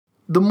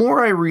The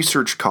more I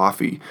research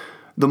coffee,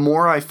 the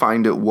more I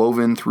find it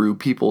woven through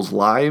people's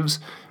lives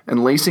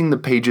and lacing the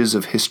pages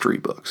of history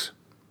books.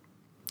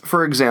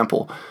 For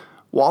example,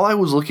 while I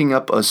was looking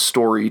up a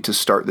story to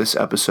start this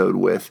episode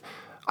with,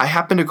 I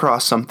happened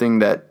across something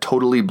that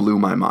totally blew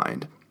my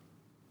mind.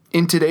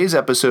 In today's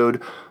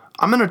episode,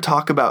 I'm going to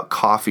talk about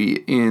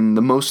coffee in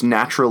the most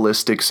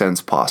naturalistic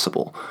sense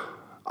possible.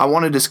 I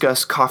want to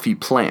discuss coffee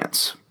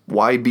plants,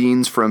 why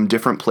beans from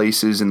different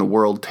places in the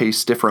world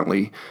taste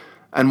differently,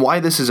 and why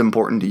this is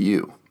important to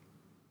you.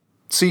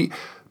 See,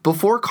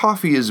 before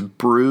coffee is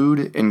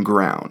brewed and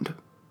ground,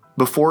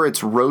 before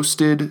it's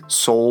roasted,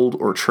 sold,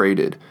 or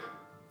traded,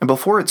 and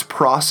before it's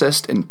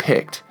processed and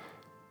picked,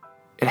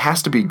 it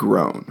has to be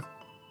grown.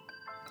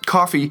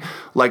 Coffee,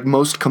 like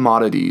most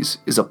commodities,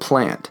 is a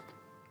plant.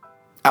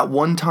 At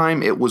one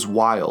time it was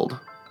wild,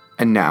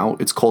 and now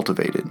it's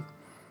cultivated.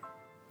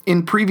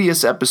 In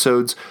previous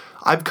episodes,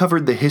 I've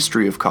covered the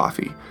history of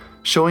coffee,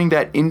 showing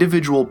that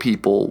individual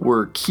people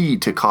were key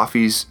to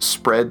coffee's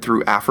spread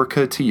through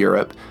Africa to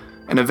Europe,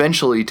 and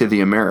eventually to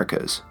the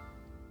Americas.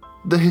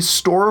 The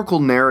historical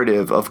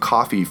narrative of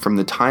coffee from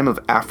the time of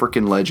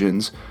African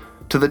legends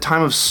to the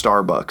time of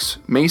Starbucks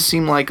may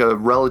seem like a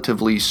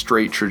relatively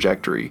straight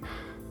trajectory,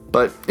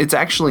 but it's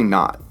actually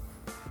not.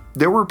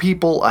 There were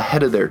people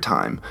ahead of their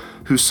time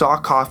who saw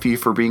coffee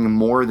for being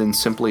more than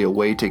simply a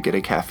way to get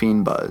a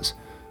caffeine buzz.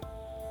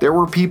 There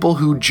were people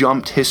who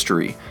jumped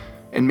history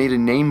and made a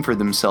name for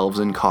themselves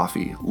in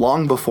coffee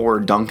long before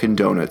Dunkin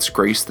Donuts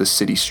graced the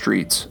city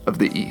streets of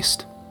the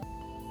East.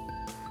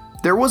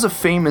 There was a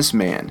famous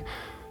man,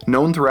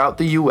 known throughout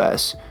the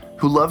US,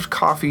 who loved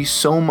coffee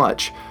so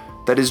much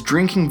that his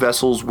drinking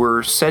vessels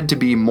were said to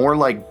be more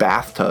like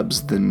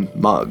bathtubs than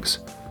mugs.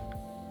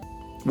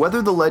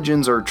 Whether the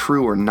legends are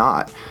true or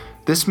not,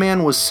 this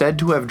man was said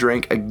to have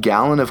drank a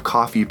gallon of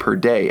coffee per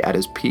day at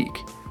his peak.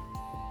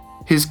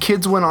 His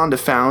kids went on to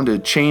found a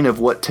chain of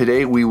what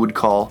today we would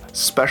call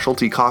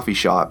specialty coffee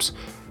shops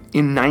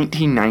in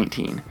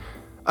 1919,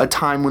 a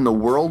time when the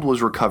world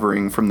was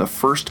recovering from the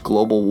First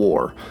Global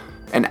War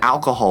and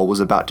alcohol was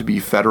about to be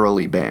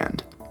federally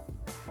banned.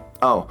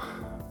 Oh,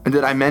 and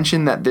did I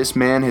mention that this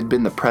man had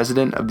been the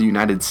President of the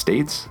United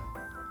States?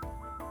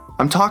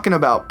 I'm talking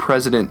about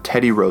President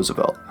Teddy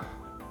Roosevelt,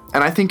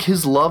 and I think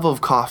his love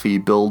of coffee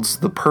builds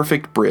the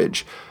perfect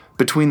bridge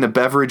between the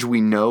beverage we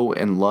know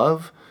and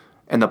love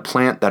and the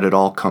plant that it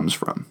all comes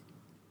from.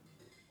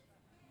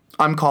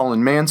 I'm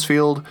Colin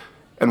Mansfield,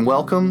 and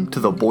welcome to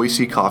the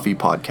Boise Coffee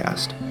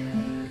Podcast.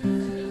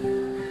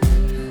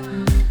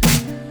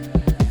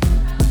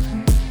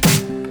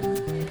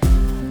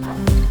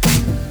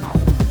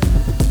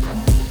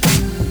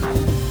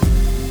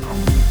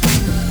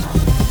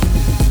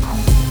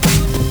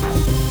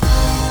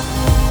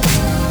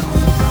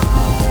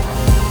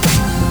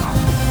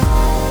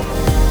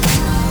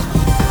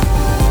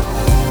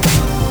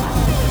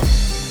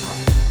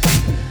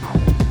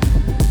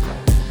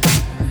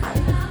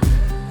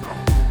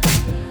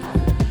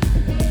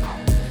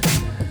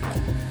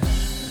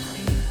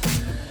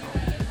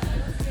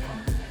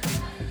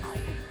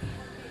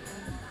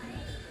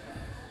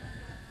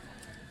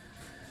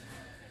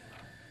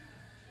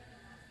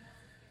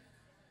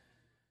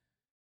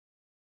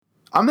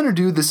 I'm going to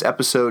do this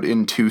episode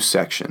in two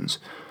sections.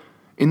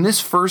 In this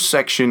first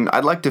section,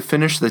 I'd like to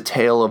finish the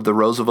tale of the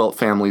Roosevelt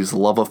family's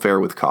love affair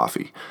with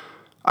coffee.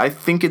 I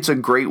think it's a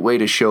great way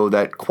to show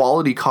that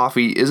quality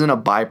coffee isn't a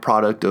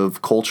byproduct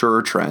of culture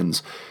or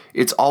trends.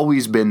 It's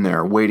always been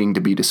there, waiting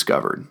to be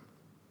discovered.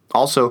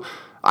 Also,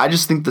 I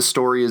just think the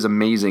story is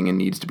amazing and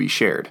needs to be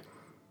shared.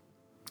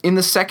 In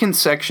the second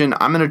section,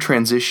 I'm going to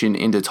transition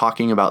into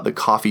talking about the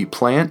coffee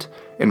plant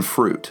and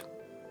fruit.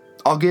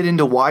 I'll get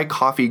into why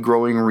coffee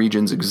growing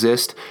regions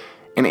exist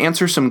and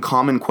answer some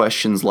common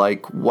questions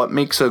like what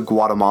makes a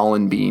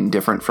Guatemalan bean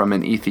different from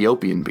an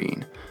Ethiopian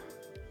bean.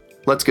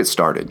 Let's get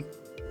started.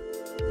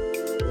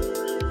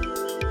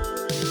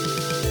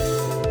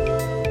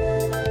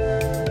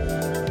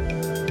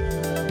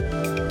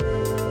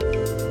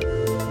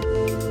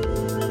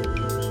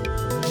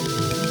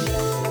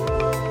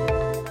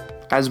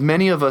 As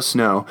many of us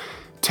know,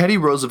 Teddy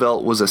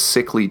Roosevelt was a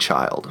sickly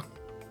child.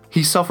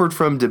 He suffered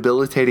from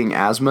debilitating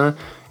asthma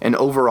and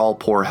overall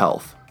poor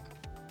health.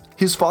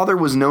 His father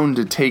was known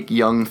to take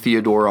young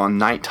Theodore on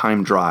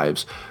nighttime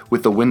drives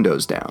with the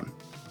windows down.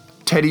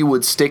 Teddy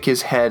would stick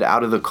his head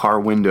out of the car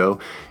window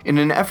in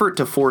an effort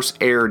to force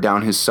air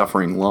down his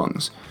suffering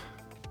lungs.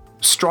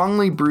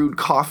 Strongly brewed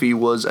coffee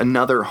was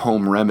another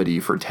home remedy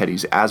for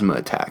Teddy's asthma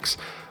attacks,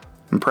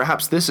 and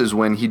perhaps this is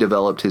when he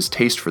developed his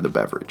taste for the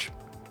beverage.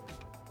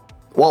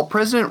 While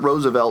President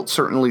Roosevelt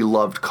certainly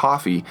loved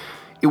coffee,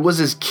 it was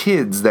his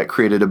kids that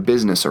created a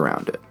business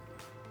around it.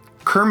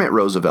 Kermit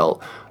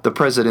Roosevelt, the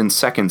president's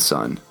second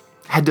son,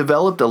 had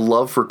developed a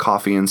love for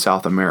coffee in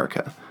South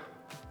America.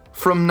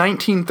 From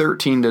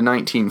 1913 to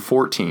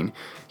 1914,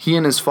 he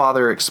and his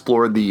father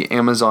explored the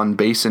Amazon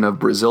basin of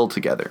Brazil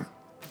together.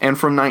 And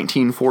from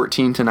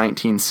 1914 to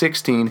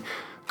 1916,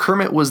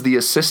 Kermit was the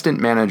assistant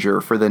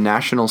manager for the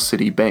National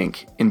City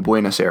Bank in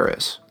Buenos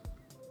Aires.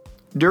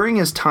 During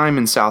his time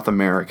in South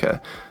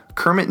America,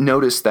 Kermit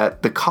noticed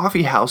that the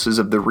coffee houses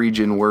of the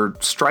region were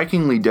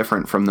strikingly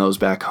different from those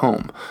back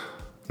home.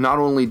 Not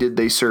only did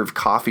they serve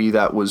coffee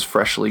that was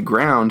freshly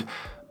ground,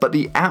 but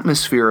the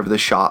atmosphere of the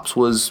shops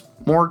was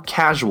more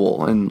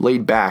casual and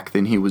laid back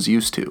than he was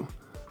used to.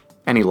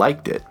 And he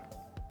liked it.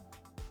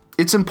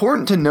 It's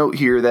important to note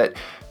here that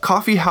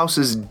coffee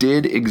houses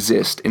did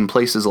exist in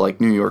places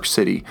like New York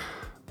City,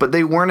 but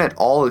they weren't at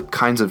all the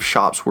kinds of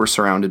shops we're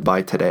surrounded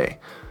by today.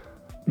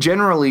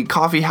 Generally,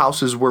 coffee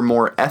houses were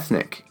more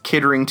ethnic,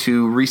 catering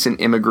to recent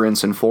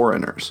immigrants and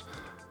foreigners.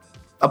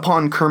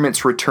 Upon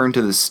Kermit's return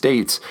to the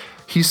States,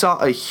 he saw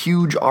a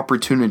huge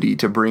opportunity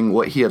to bring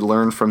what he had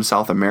learned from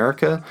South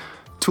America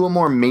to a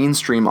more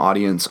mainstream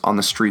audience on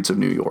the streets of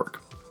New York.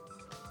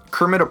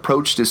 Kermit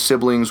approached his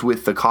siblings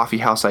with the coffee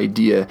house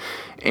idea,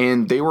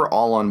 and they were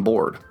all on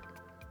board.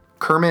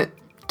 Kermit,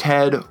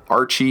 Ted,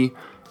 Archie,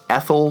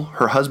 Ethel,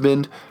 her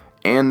husband,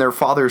 and their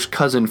father's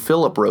cousin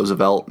Philip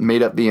Roosevelt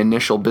made up the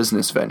initial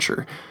business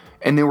venture,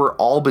 and they were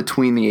all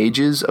between the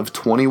ages of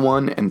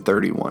 21 and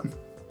 31.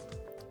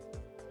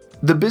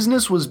 The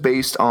business was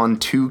based on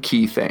two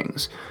key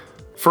things.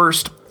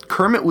 First,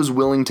 Kermit was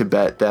willing to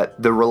bet that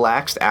the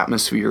relaxed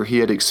atmosphere he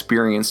had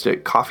experienced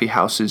at coffee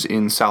houses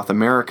in South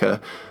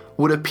America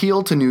would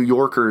appeal to New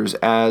Yorkers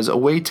as a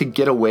way to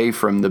get away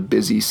from the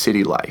busy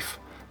city life.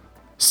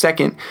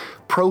 Second,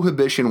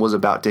 prohibition was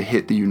about to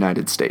hit the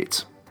United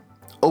States.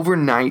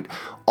 Overnight,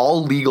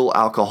 all legal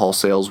alcohol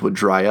sales would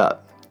dry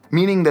up,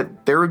 meaning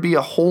that there would be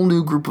a whole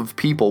new group of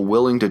people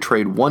willing to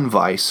trade one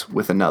vice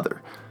with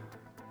another.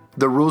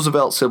 The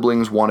Roosevelt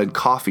siblings wanted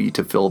coffee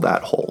to fill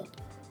that hole.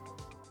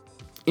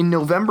 In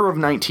November of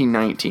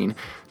 1919,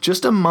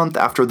 just a month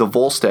after the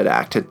Volstead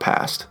Act had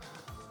passed,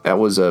 that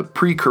was a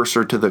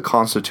precursor to the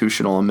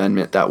constitutional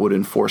amendment that would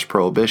enforce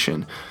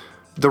prohibition,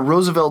 the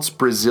Roosevelt's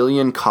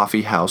Brazilian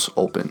coffee house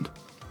opened.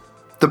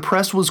 The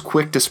press was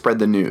quick to spread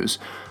the news.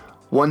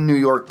 One New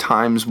York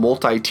Times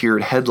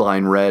multi-tiered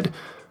headline read,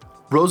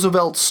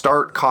 "Roosevelt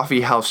start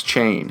coffee house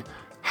chain.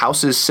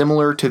 Houses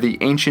similar to the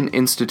ancient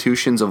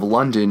institutions of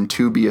London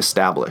to be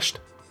established."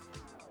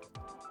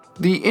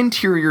 The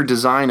interior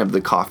design of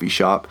the coffee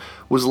shop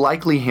was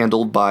likely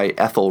handled by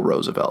Ethel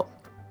Roosevelt.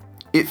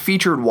 It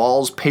featured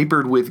walls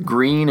papered with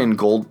green and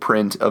gold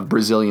print of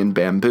Brazilian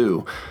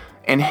bamboo,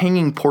 and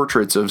hanging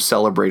portraits of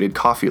celebrated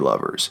coffee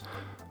lovers.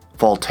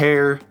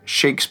 Voltaire,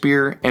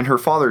 Shakespeare, and her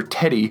father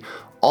Teddy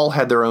all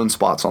had their own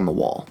spots on the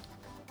wall.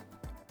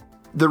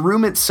 The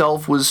room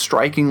itself was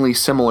strikingly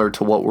similar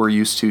to what we're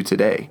used to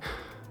today.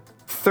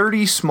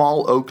 30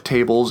 small oak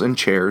tables and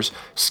chairs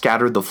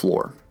scattered the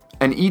floor,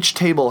 and each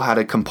table had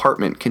a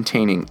compartment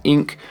containing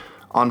ink,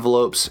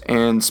 envelopes,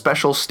 and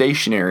special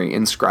stationery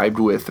inscribed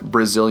with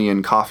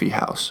Brazilian Coffee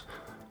House.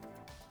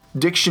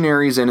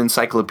 Dictionaries and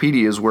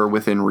encyclopedias were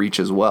within reach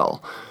as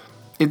well.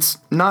 It's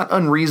not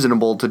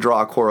unreasonable to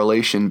draw a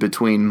correlation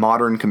between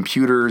modern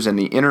computers and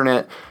the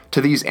internet to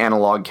these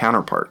analog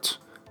counterparts.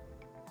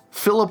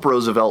 Philip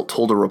Roosevelt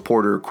told a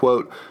reporter,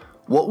 quote,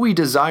 "What we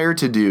desire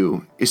to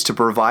do is to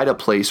provide a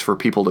place for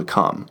people to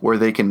come where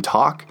they can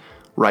talk,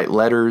 write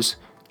letters,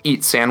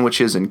 eat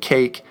sandwiches and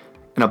cake,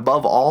 and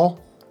above all,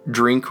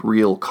 drink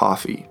real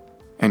coffee."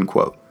 End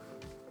quote.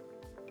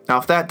 Now,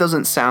 if that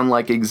doesn't sound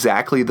like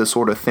exactly the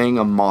sort of thing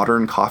a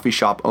modern coffee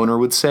shop owner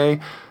would say,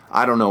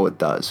 I don't know what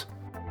does.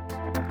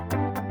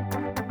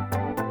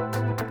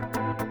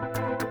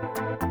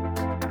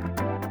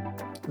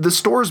 The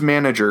store's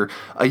manager,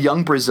 a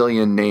young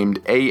Brazilian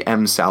named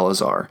A.M.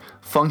 Salazar,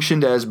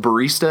 functioned as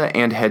barista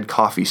and head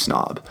coffee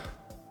snob.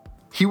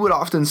 He would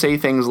often say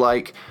things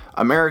like,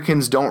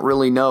 "Americans don't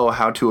really know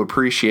how to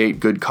appreciate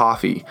good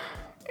coffee,"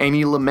 and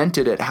he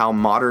lamented at how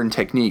modern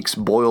techniques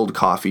boiled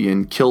coffee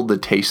and killed the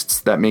tastes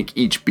that make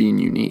each bean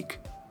unique.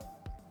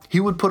 He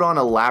would put on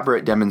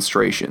elaborate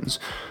demonstrations,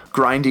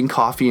 grinding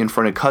coffee in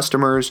front of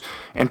customers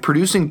and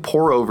producing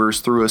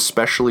pour-overs through a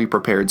specially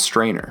prepared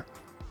strainer.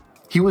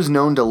 He was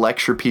known to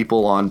lecture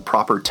people on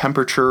proper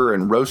temperature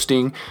and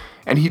roasting,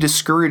 and he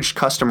discouraged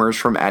customers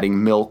from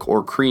adding milk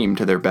or cream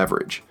to their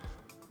beverage.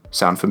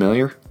 Sound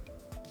familiar?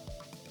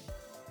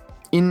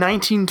 In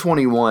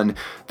 1921,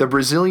 the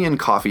Brazilian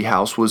Coffee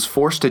House was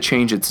forced to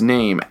change its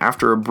name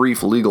after a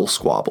brief legal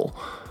squabble,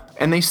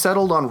 and they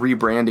settled on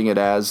rebranding it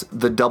as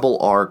the Double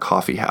R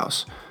Coffee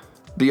House.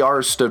 The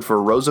R's stood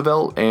for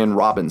Roosevelt and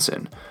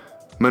Robinson.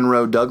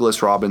 Monroe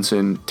Douglas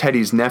Robinson,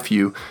 Teddy's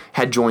nephew,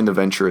 had joined the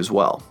venture as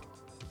well.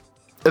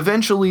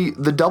 Eventually,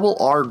 the Double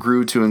R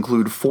grew to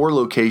include 4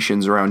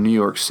 locations around New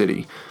York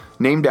City,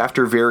 named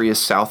after various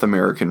South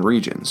American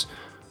regions.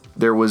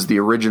 There was the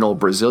original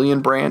Brazilian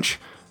branch,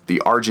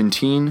 the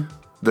Argentine,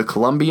 the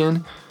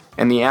Colombian,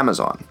 and the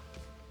Amazon.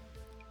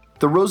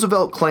 The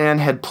Roosevelt clan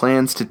had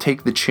plans to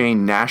take the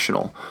chain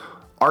national.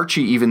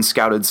 Archie even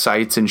scouted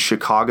sites in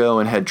Chicago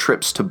and had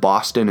trips to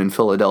Boston and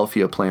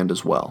Philadelphia planned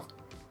as well.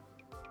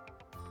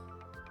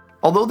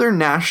 Although their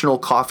national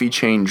coffee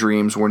chain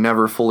dreams were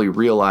never fully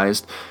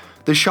realized,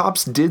 the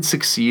shops did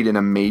succeed in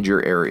a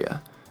major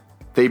area.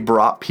 They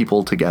brought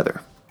people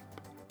together.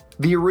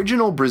 The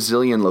original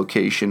Brazilian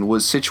location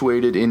was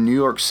situated in New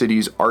York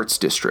City's Arts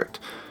District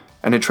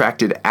and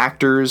attracted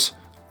actors,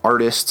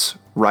 artists,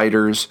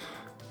 writers,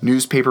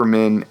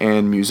 newspapermen,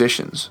 and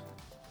musicians.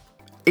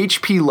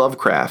 H.P.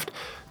 Lovecraft,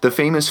 the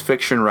famous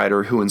fiction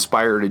writer who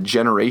inspired a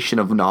generation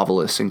of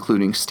novelists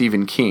including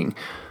Stephen King,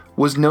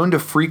 was known to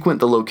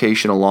frequent the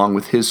location along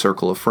with his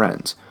circle of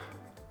friends.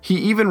 He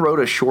even wrote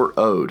a short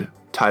ode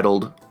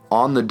titled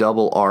On the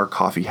Double R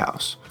Coffee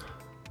House.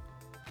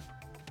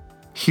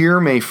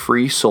 Here may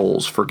free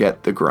souls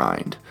forget the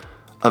grind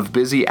of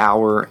busy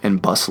hour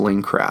and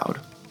bustling crowd,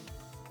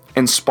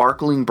 and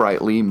sparkling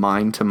brightly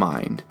mind to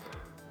mind,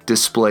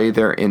 display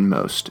their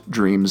inmost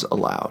dreams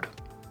aloud.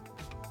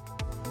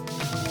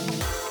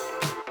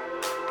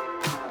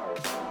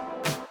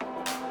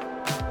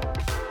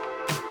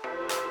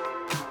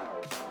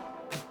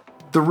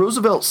 The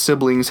Roosevelt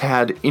siblings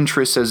had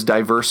interests as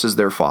diverse as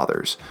their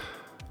fathers.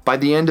 By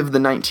the end of the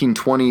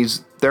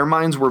 1920s, their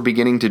minds were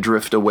beginning to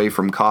drift away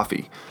from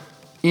coffee.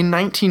 In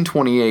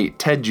 1928,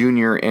 Ted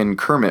Jr. and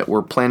Kermit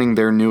were planning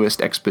their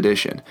newest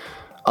expedition,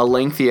 a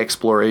lengthy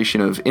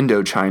exploration of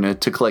Indochina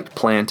to collect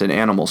plant and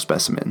animal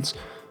specimens.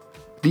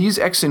 These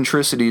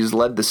eccentricities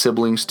led the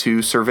siblings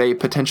to survey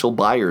potential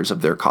buyers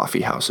of their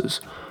coffee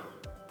houses.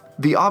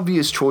 The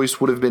obvious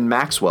choice would have been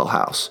Maxwell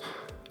House.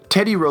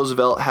 Teddy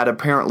Roosevelt had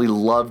apparently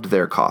loved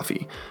their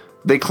coffee.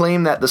 They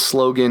claim that the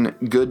slogan,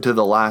 "Good to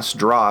the last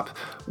drop,"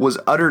 was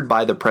uttered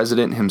by the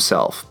president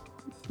himself,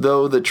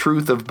 though the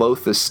truth of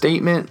both the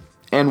statement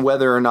and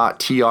whether or not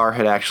TR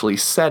had actually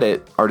said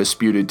it are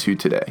disputed to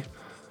today.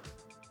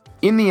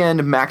 In the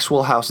end,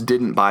 Maxwell House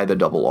didn't buy the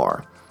Double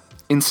R.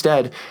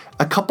 Instead,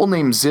 a couple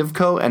named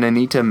Zivko and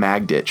Anita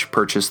Magditch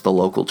purchased the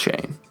local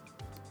chain.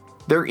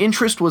 Their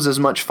interest was as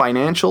much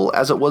financial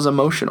as it was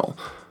emotional.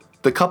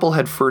 The couple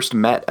had first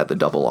met at the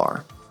Double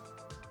R.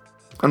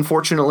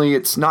 Unfortunately,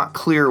 it's not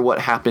clear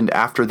what happened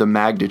after the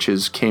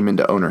Magditches came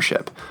into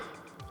ownership.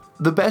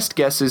 The best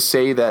guesses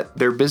say that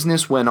their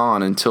business went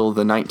on until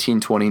the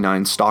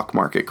 1929 stock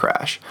market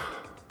crash.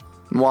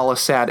 While a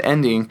sad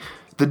ending,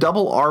 the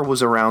Double R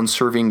was around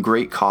serving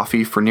great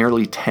coffee for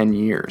nearly 10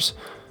 years.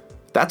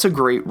 That's a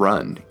great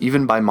run,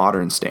 even by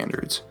modern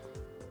standards.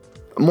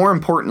 More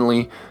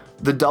importantly,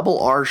 the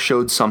Double R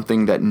showed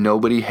something that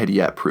nobody had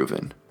yet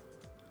proven.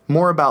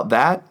 More about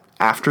that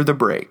after the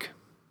break.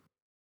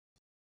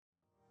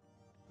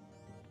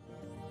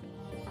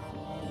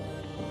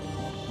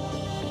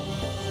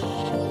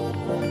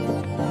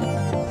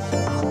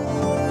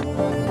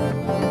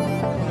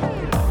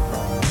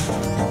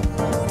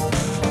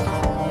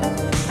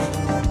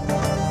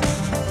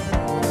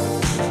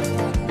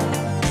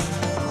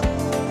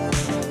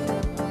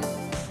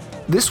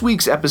 This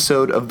week's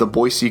episode of the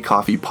Boise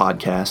Coffee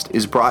Podcast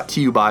is brought to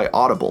you by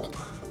Audible.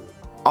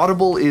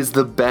 Audible is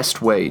the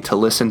best way to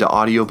listen to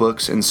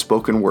audiobooks and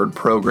spoken word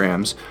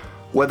programs,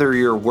 whether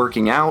you're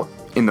working out,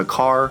 in the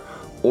car,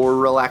 or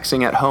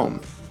relaxing at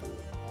home.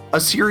 A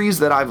series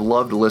that I've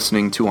loved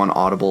listening to on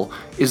Audible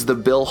is the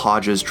Bill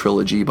Hodges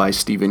trilogy by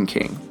Stephen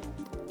King.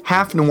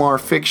 Half noir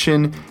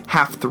fiction,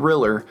 half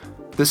thriller,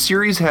 the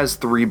series has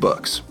 3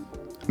 books: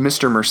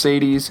 Mr.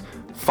 Mercedes,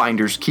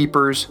 Finders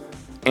Keepers,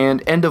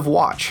 and End of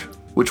Watch,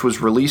 which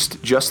was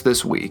released just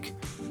this week.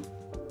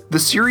 The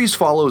series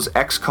follows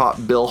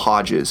ex-cop Bill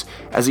Hodges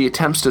as he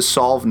attempts to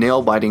solve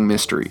nail-biting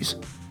mysteries.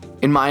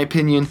 In my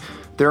opinion,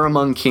 they're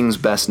among King's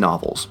best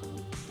novels.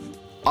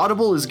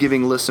 Audible is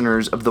giving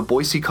listeners of the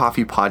Boise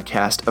Coffee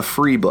Podcast a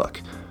free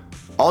book.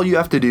 All you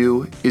have to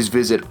do is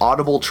visit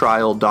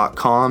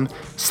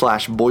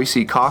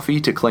audibletrial.com/Boise Coffee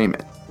to claim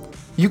it.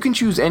 You can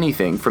choose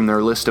anything from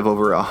their list of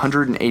over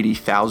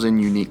 180,000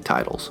 unique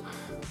titles.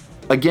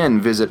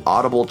 Again, visit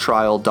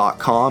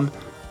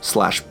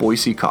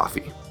audibletrial.com/Boise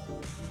Coffee.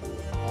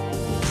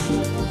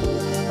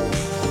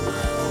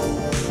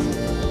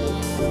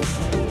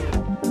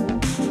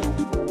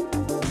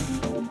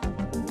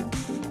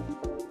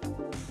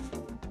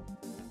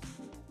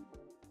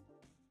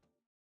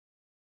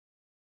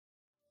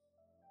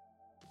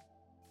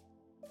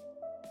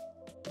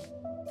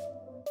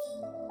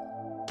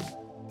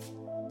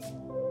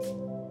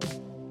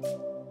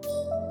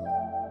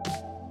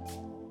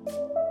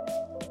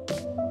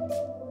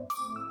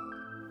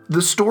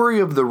 The story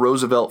of the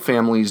Roosevelt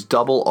family's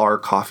Double R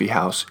Coffee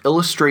House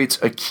illustrates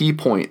a key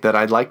point that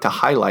I'd like to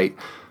highlight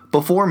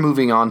before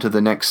moving on to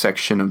the next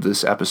section of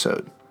this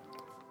episode.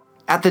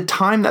 At the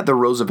time that the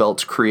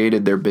Roosevelts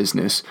created their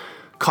business,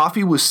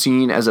 coffee was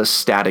seen as a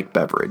static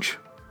beverage,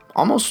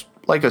 almost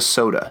like a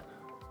soda.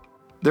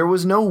 There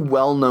was no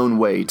well-known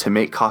way to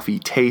make coffee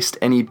taste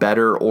any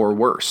better or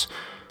worse.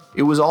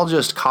 It was all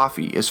just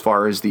coffee as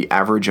far as the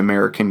average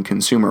American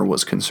consumer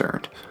was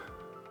concerned.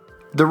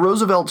 The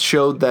Roosevelts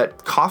showed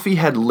that coffee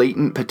had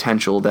latent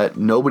potential that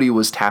nobody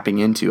was tapping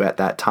into at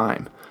that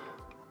time.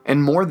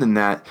 And more than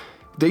that,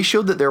 they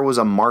showed that there was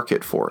a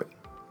market for it.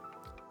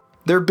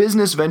 Their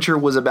business venture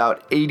was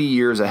about 80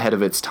 years ahead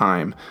of its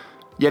time,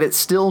 yet it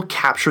still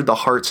captured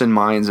the hearts and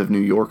minds of New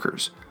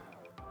Yorkers.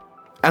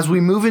 As we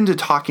move into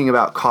talking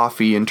about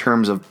coffee in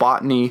terms of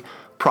botany,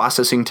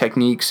 processing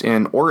techniques,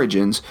 and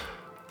origins,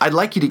 I'd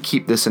like you to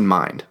keep this in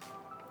mind.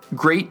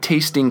 Great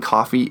tasting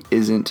coffee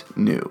isn't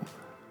new.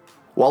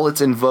 While it's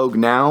in vogue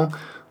now,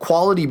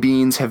 quality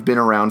beans have been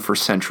around for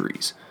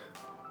centuries.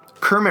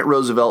 Kermit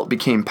Roosevelt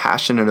became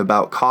passionate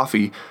about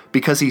coffee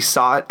because he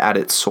saw it at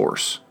its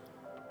source.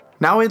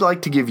 Now I'd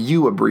like to give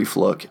you a brief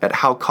look at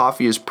how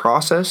coffee is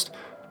processed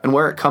and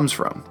where it comes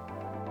from.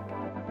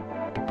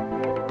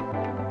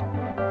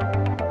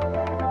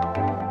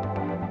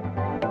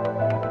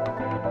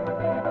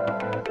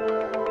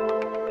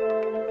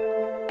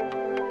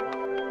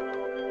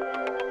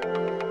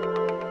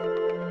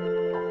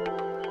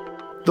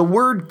 The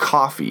word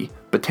coffee,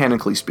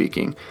 botanically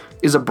speaking,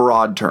 is a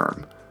broad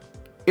term.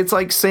 It's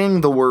like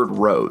saying the word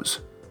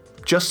rose.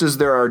 Just as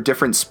there are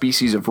different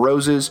species of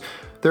roses,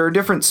 there are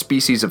different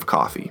species of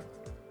coffee.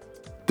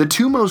 The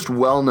two most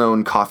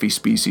well-known coffee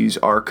species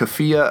are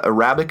Coffea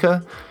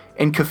arabica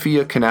and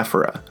Coffea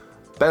canephora,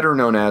 better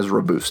known as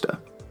Robusta.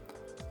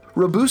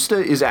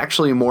 Robusta is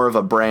actually more of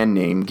a brand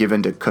name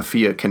given to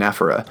Coffea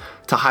canephora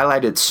to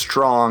highlight its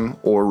strong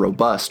or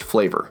robust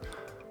flavor.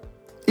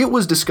 It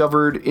was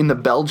discovered in the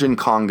Belgian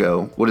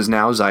Congo, what is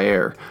now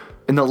Zaire,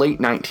 in the late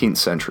 19th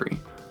century.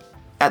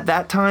 At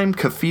that time,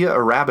 Coffea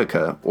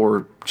arabica,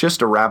 or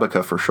just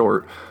Arabica for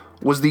short,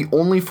 was the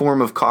only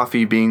form of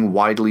coffee being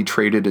widely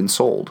traded and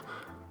sold.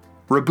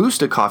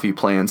 Robusta coffee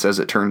plants, as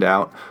it turned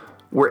out,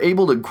 were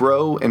able to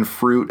grow and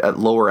fruit at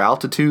lower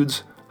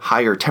altitudes,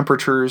 higher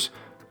temperatures,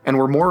 and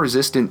were more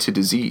resistant to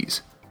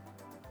disease.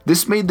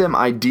 This made them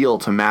ideal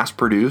to mass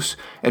produce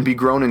and be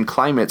grown in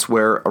climates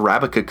where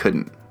Arabica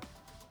couldn't.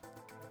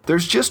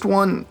 There's just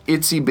one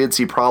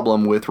itsy-bitsy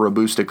problem with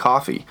Robusta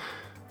coffee.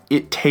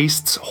 It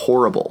tastes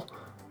horrible.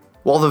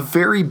 While the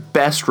very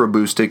best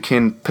Robusta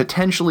can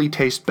potentially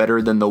taste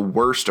better than the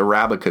worst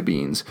Arabica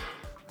beans,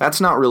 that's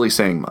not really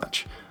saying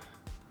much.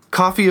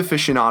 Coffee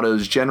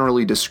aficionados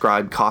generally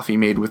describe coffee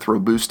made with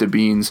Robusta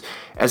beans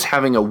as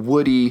having a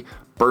woody,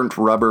 burnt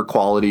rubber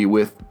quality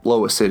with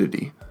low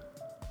acidity.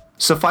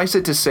 Suffice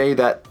it to say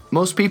that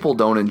most people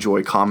don't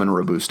enjoy common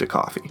Robusta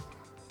coffee.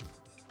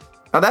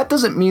 Now that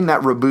doesn't mean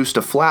that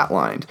Robusta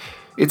flatlined.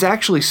 It's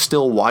actually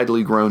still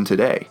widely grown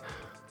today.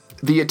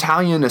 The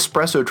Italian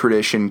espresso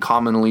tradition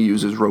commonly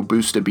uses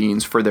Robusta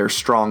beans for their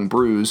strong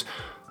brews,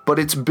 but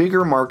its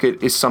bigger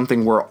market is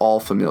something we're all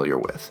familiar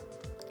with: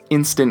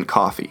 instant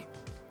coffee.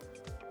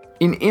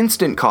 In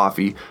instant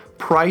coffee,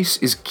 price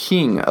is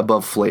king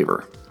above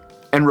flavor,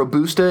 and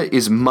Robusta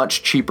is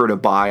much cheaper to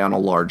buy on a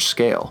large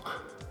scale.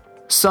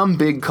 Some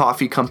big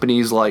coffee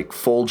companies like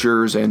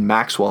Folgers and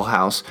Maxwell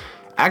House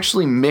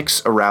actually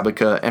mix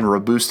Arabica and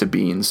Robusta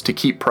beans to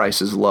keep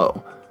prices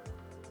low.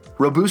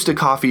 Robusta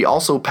coffee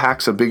also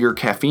packs a bigger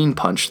caffeine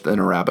punch than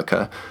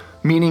Arabica,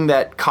 meaning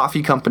that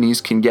coffee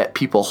companies can get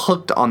people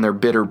hooked on their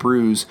bitter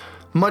brews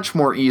much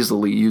more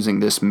easily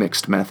using this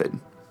mixed method.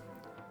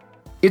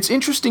 It's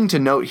interesting to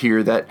note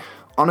here that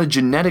on a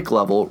genetic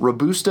level,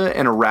 Robusta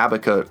and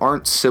Arabica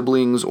aren't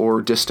siblings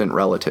or distant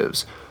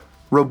relatives.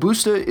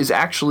 Robusta is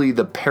actually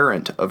the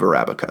parent of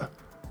Arabica.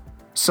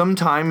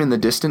 Sometime in the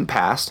distant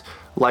past,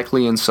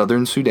 likely in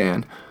southern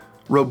Sudan,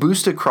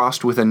 Robusta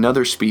crossed with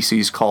another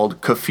species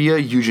called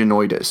Coffea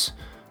eugeneoides,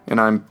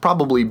 and I'm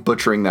probably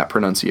butchering that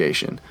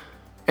pronunciation,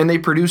 and they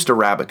produced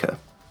Arabica.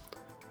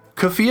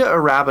 Coffea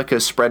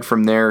arabica spread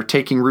from there,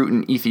 taking root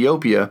in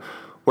Ethiopia,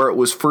 where it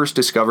was first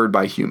discovered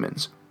by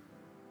humans.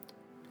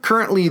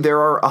 Currently, there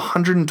are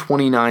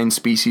 129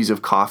 species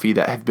of coffee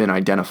that have been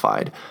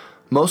identified,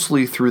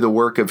 mostly through the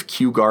work of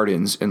Kew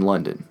Gardens in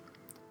London.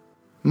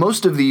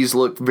 Most of these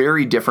look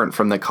very different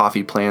from the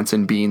coffee plants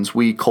and beans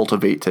we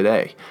cultivate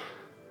today.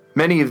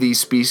 Many of these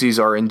species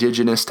are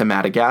indigenous to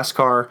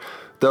Madagascar,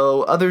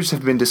 though others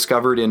have been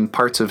discovered in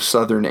parts of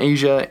southern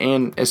Asia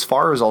and as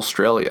far as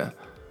Australia.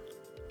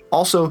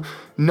 Also,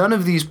 none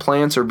of these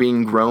plants are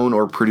being grown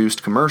or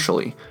produced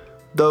commercially,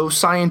 though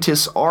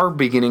scientists are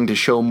beginning to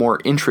show more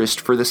interest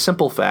for the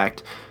simple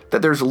fact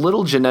that there's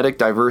little genetic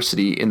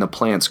diversity in the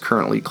plants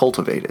currently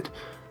cultivated.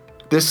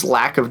 This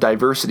lack of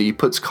diversity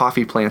puts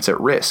coffee plants at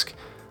risk.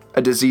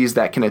 A disease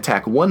that can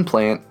attack one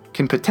plant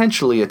can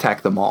potentially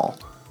attack them all.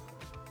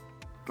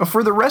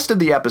 For the rest of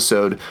the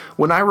episode,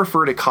 when I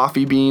refer to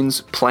coffee beans,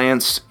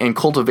 plants, and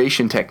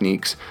cultivation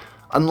techniques,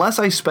 unless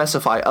I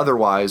specify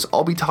otherwise,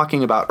 I'll be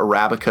talking about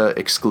Arabica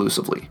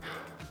exclusively.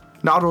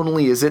 Not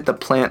only is it the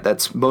plant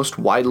that's most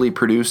widely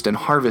produced and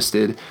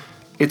harvested,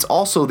 it's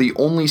also the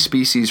only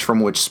species from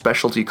which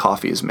specialty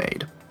coffee is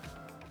made.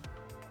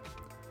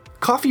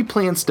 Coffee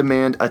plants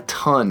demand a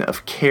ton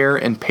of care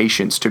and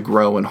patience to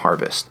grow and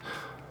harvest.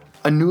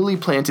 A newly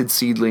planted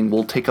seedling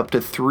will take up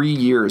to 3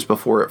 years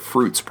before it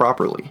fruits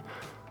properly.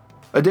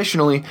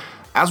 Additionally,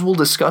 as we'll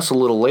discuss a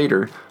little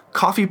later,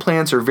 coffee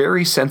plants are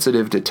very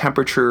sensitive to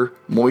temperature,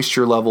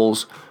 moisture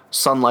levels,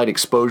 sunlight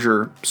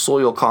exposure,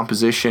 soil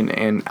composition,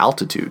 and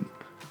altitude.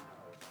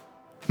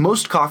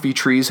 Most coffee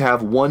trees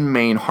have one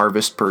main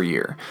harvest per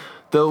year,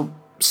 though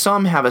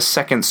some have a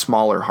second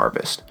smaller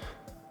harvest.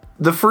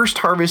 The first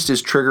harvest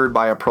is triggered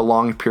by a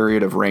prolonged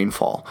period of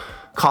rainfall,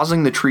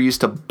 causing the trees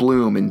to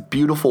bloom in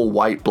beautiful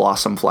white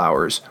blossom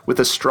flowers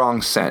with a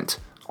strong scent,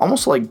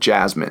 almost like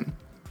jasmine.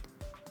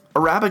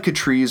 Arabica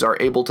trees are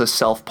able to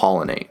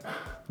self-pollinate,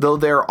 though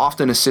they're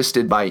often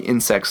assisted by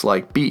insects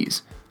like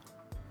bees.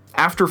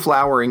 After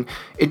flowering,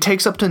 it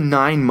takes up to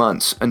 9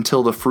 months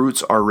until the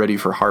fruits are ready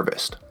for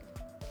harvest.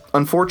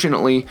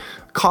 Unfortunately,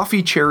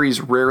 coffee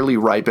cherries rarely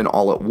ripen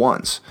all at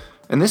once,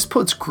 and this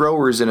puts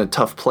growers in a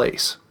tough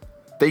place.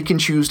 They can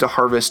choose to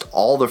harvest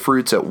all the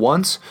fruits at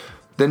once,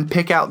 then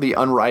pick out the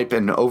unripe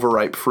and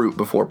overripe fruit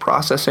before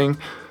processing,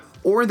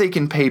 or they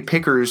can pay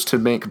pickers to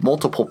make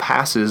multiple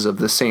passes of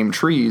the same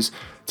trees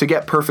to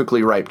get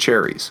perfectly ripe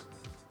cherries.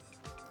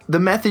 The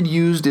method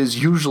used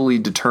is usually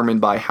determined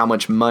by how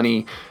much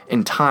money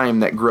and time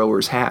that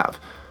growers have.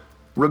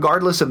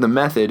 Regardless of the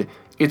method,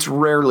 it's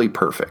rarely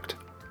perfect.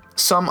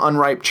 Some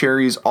unripe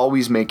cherries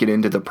always make it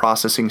into the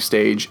processing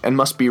stage and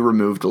must be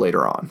removed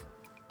later on.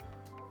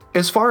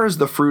 As far as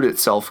the fruit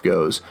itself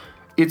goes,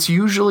 it's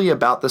usually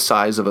about the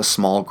size of a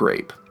small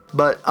grape.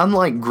 But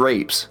unlike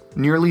grapes,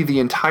 nearly the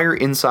entire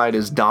inside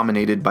is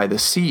dominated by the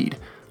seed,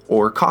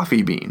 or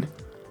coffee bean.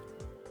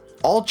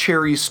 All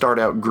cherries start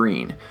out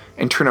green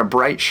and turn a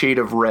bright shade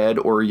of red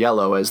or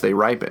yellow as they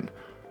ripen.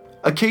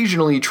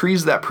 Occasionally,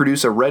 trees that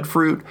produce a red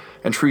fruit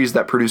and trees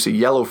that produce a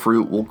yellow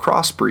fruit will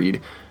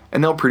crossbreed,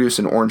 and they'll produce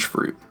an orange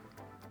fruit.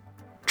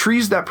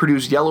 Trees that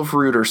produce yellow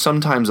fruit are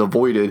sometimes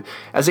avoided,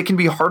 as it can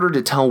be harder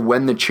to tell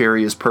when the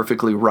cherry is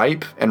perfectly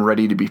ripe and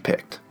ready to be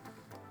picked.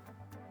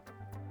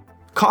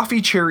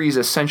 Coffee cherries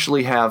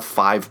essentially have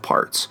 5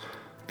 parts: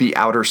 the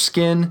outer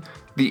skin,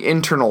 the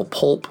internal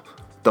pulp,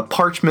 the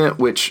parchment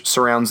which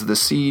surrounds the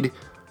seed,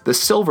 the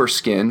silver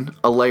skin,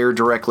 a layer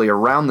directly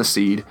around the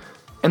seed,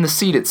 and the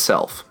seed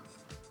itself.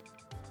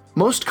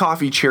 Most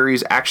coffee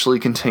cherries actually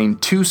contain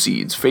 2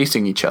 seeds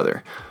facing each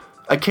other.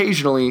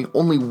 Occasionally,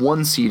 only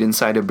one seed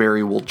inside a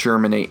berry will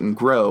germinate and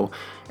grow,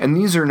 and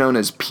these are known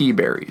as pea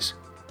berries.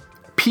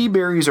 Pea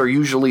berries are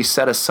usually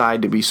set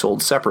aside to be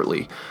sold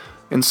separately,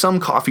 and some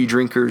coffee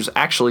drinkers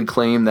actually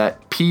claim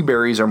that pea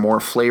berries are more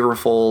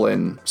flavorful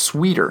and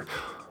sweeter,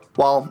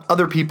 while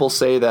other people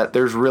say that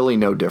there's really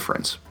no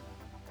difference.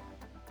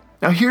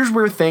 Now here's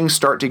where things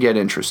start to get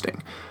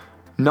interesting.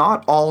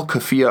 Not all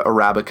Coffea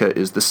arabica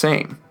is the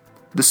same.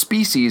 The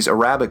species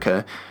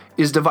Arabica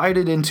is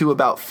divided into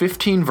about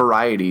 15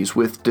 varieties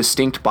with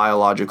distinct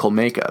biological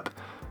makeup.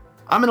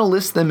 I'm going to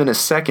list them in a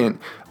second,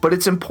 but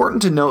it's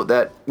important to note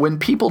that when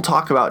people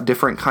talk about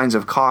different kinds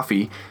of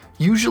coffee,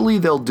 usually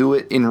they'll do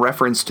it in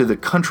reference to the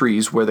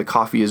countries where the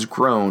coffee is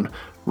grown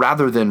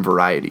rather than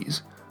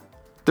varieties.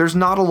 There's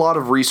not a lot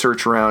of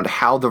research around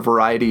how the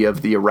variety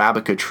of the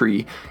Arabica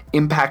tree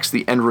impacts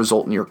the end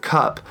result in your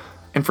cup,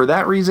 and for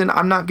that reason,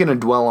 I'm not going to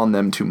dwell on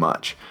them too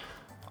much.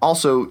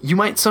 Also, you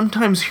might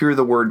sometimes hear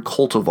the word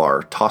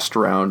cultivar tossed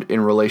around in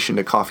relation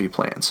to coffee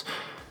plants.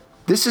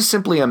 This is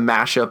simply a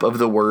mashup of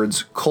the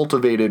words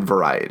cultivated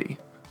variety,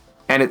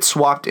 and it's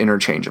swapped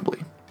interchangeably.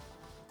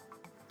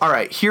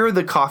 Alright, here are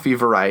the coffee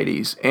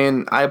varieties,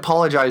 and I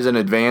apologize in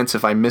advance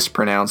if I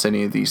mispronounce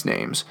any of these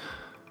names.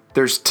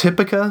 There's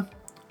Typica,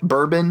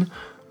 Bourbon,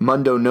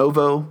 Mundo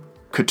Novo,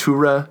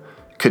 Caturra,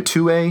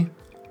 Catue,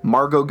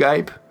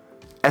 Margogaipe,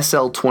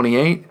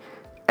 SL28,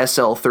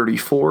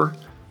 SL34,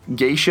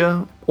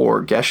 Geisha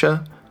or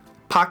Gesha,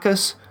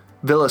 Pacas,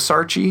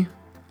 Villasarchi,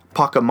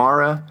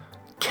 Pacamara,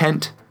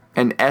 Kent,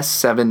 and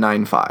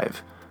S795.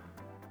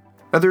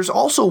 Now there's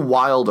also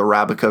wild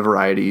Arabica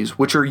varieties,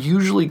 which are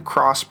usually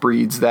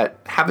crossbreeds that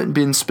haven't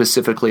been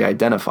specifically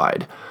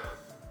identified.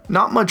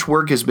 Not much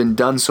work has been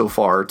done so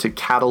far to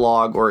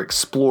catalog or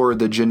explore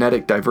the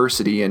genetic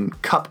diversity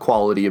and cup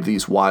quality of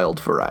these wild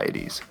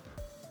varieties.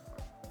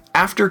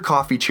 After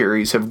coffee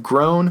cherries have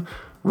grown,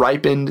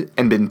 ripened,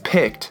 and been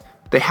picked,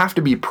 they have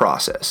to be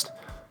processed.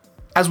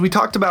 As we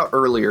talked about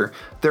earlier,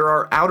 there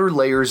are outer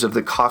layers of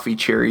the coffee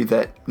cherry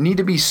that need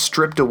to be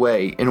stripped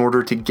away in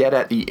order to get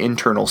at the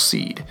internal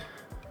seed.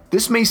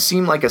 This may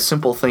seem like a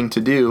simple thing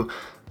to do,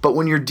 but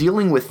when you're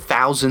dealing with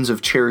thousands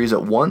of cherries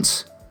at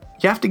once,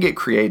 you have to get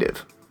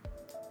creative.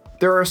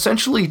 There are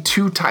essentially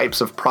 2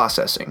 types of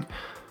processing: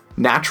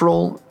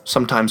 natural,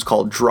 sometimes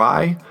called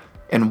dry,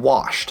 and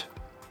washed.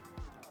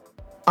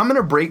 I'm going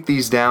to break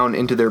these down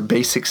into their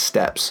basic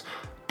steps,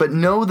 but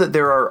know that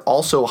there are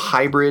also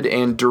hybrid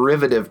and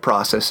derivative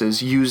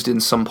processes used in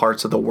some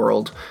parts of the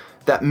world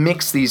that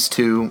mix these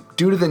two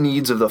due to the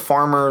needs of the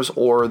farmers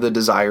or the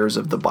desires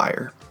of the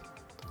buyer.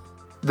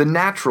 The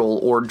natural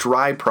or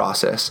dry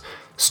process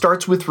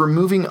starts with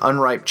removing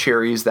unripe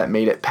cherries that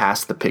made it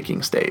past the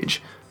picking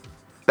stage.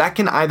 That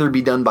can either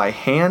be done by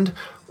hand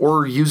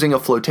or using a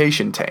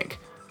flotation tank.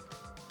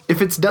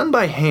 If it's done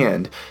by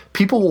hand,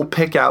 people will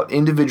pick out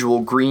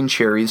individual green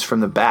cherries from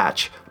the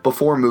batch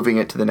before moving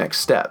it to the next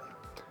step.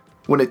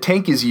 When a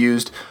tank is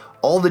used,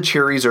 all the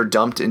cherries are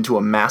dumped into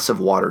a massive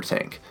water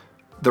tank.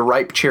 The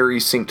ripe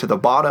cherries sink to the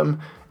bottom,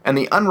 and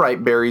the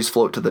unripe berries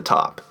float to the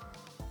top.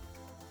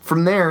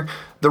 From there,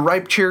 the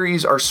ripe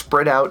cherries are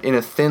spread out in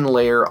a thin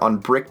layer on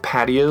brick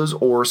patios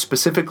or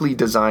specifically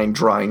designed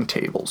drying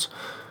tables.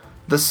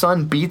 The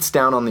sun beats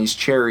down on these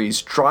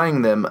cherries,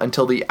 drying them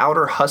until the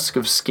outer husk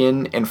of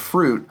skin and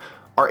fruit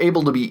are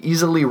able to be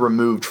easily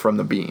removed from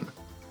the bean.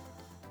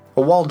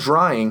 While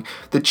drying,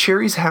 the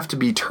cherries have to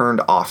be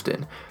turned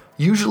often,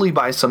 usually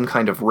by some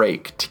kind of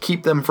rake, to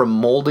keep them from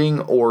molding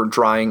or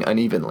drying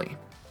unevenly.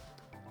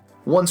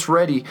 Once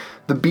ready,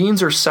 the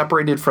beans are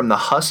separated from the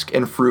husk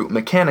and fruit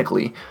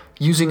mechanically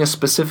using a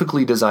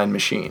specifically designed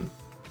machine.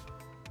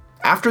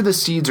 After the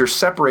seeds are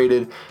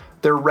separated,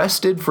 they're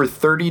rested for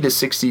 30 to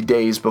 60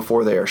 days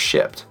before they are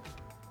shipped.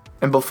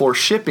 And before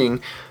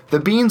shipping, the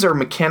beans are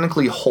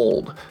mechanically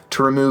hulled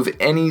to remove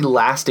any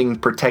lasting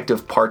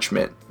protective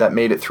parchment that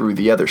made it through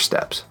the other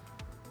steps.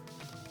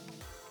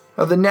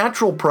 Now, the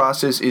natural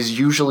process is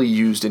usually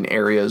used in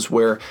areas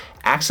where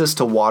access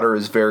to water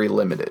is very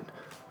limited.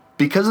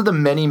 Because of the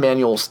many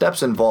manual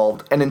steps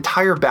involved, an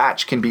entire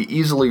batch can be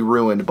easily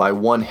ruined by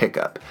one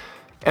hiccup.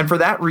 And for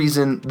that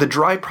reason, the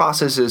dry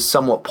process is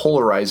somewhat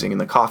polarizing in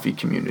the coffee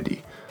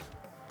community.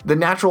 The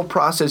natural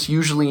process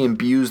usually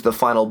imbues the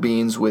final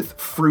beans with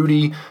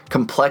fruity,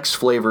 complex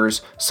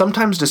flavors,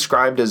 sometimes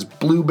described as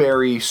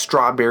blueberry,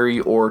 strawberry,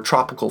 or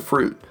tropical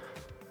fruit.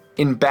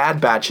 In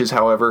bad batches,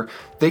 however,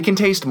 they can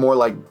taste more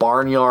like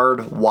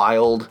barnyard,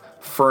 wild,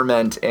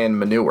 ferment, and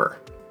manure.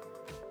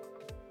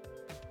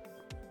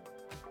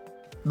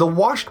 The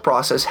washed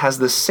process has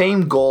the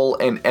same goal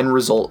and end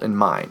result in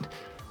mind: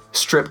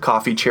 strip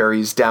coffee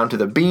cherries down to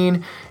the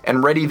bean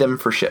and ready them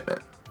for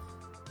shipment.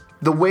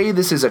 The way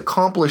this is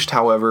accomplished,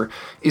 however,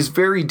 is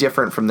very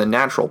different from the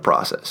natural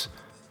process.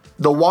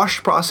 The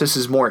washed process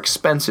is more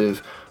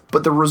expensive,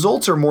 but the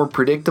results are more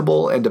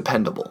predictable and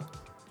dependable.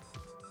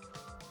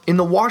 In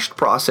the washed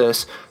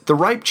process, the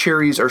ripe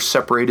cherries are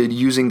separated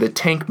using the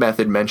tank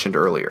method mentioned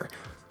earlier.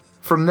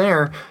 From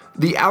there,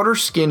 the outer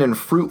skin and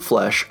fruit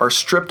flesh are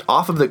stripped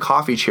off of the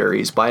coffee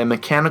cherries by a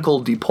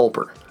mechanical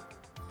depulper.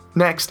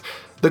 Next,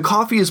 the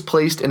coffee is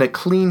placed in a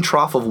clean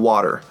trough of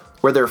water,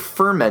 where they're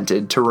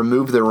fermented to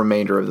remove the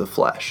remainder of the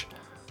flesh.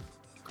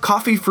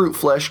 Coffee fruit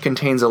flesh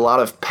contains a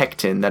lot of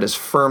pectin that is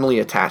firmly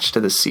attached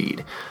to the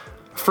seed.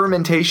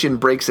 Fermentation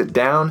breaks it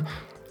down,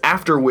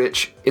 after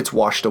which it's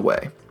washed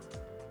away.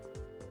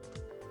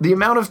 The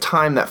amount of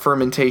time that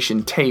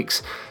fermentation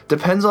takes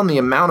depends on the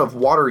amount of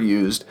water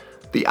used,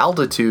 the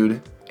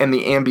altitude, and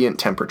the ambient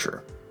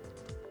temperature.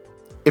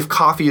 If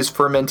coffee is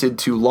fermented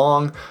too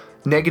long,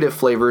 negative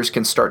flavors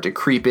can start to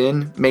creep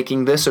in,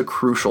 making this a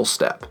crucial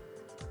step.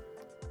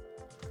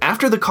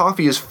 After the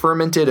coffee is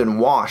fermented and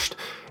washed,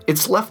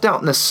 it's left out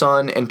in the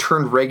sun and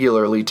turned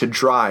regularly to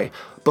dry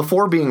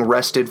before being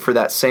rested for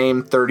that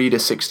same 30 to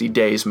 60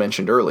 days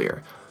mentioned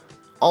earlier.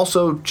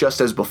 Also,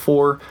 just as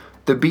before,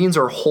 the beans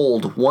are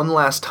hulled one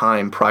last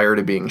time prior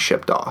to being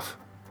shipped off.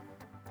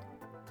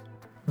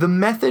 The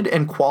method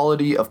and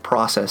quality of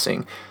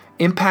processing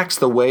impacts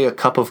the way a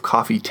cup of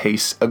coffee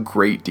tastes a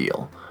great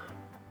deal.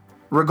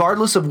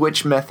 Regardless of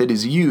which method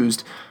is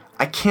used,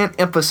 I can't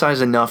emphasize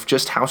enough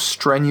just how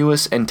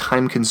strenuous and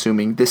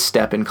time-consuming this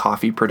step in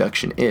coffee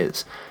production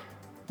is.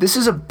 This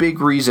is a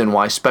big reason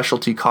why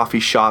specialty coffee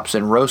shops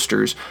and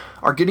roasters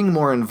are getting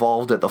more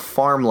involved at the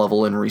farm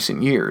level in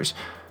recent years.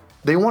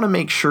 They want to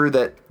make sure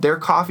that their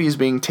coffee is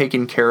being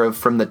taken care of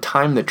from the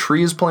time the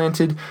tree is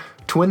planted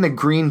to when the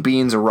green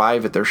beans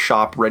arrive at their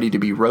shop ready to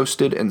be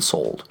roasted and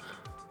sold.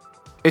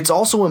 It's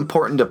also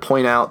important to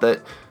point out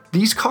that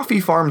these coffee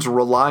farms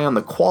rely on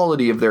the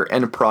quality of their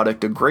end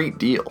product a great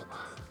deal.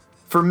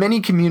 For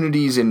many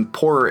communities in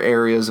poorer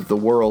areas of the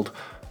world,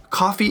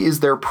 coffee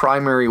is their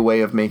primary way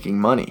of making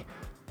money.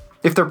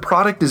 If their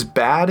product is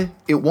bad,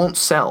 it won't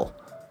sell.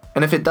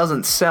 And if it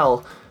doesn't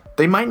sell,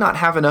 they might not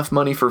have enough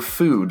money for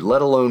food,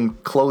 let alone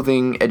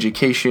clothing,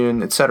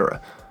 education, etc.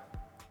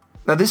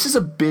 Now, this is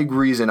a big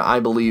reason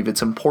I believe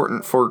it's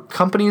important for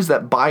companies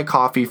that buy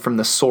coffee from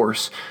the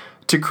source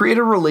to create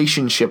a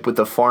relationship with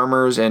the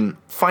farmers and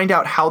find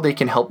out how they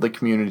can help the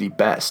community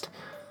best.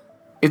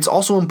 It's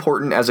also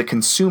important as a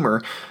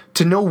consumer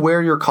to know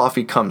where your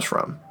coffee comes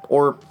from,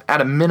 or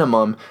at a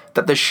minimum,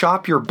 that the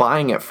shop you're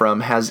buying it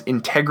from has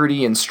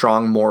integrity and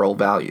strong moral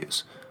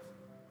values.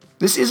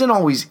 This isn't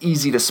always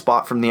easy to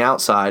spot from the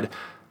outside,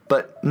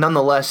 but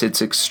nonetheless,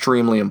 it's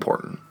extremely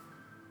important.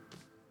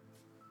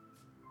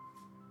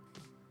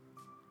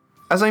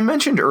 As I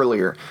mentioned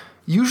earlier,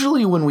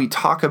 usually when we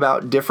talk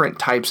about different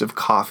types of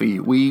coffee,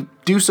 we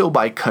do so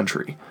by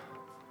country.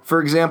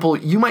 For example,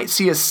 you might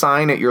see a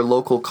sign at your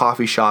local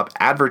coffee shop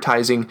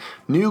advertising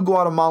new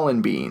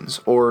Guatemalan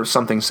beans or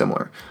something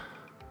similar.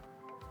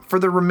 For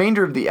the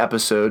remainder of the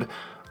episode,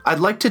 I'd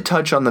like to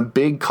touch on the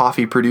big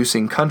coffee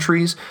producing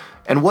countries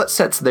and what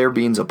sets their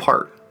beans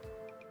apart.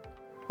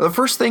 The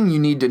first thing you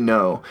need to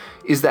know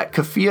is that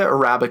Coffea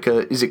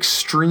Arabica is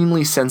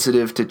extremely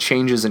sensitive to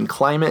changes in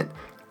climate,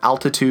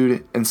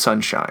 altitude, and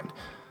sunshine.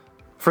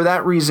 For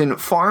that reason,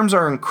 farms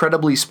are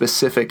incredibly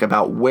specific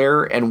about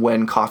where and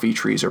when coffee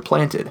trees are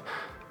planted.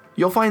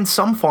 You'll find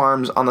some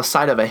farms on the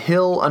side of a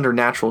hill under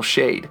natural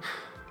shade.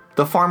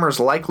 The farmers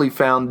likely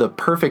found the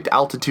perfect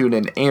altitude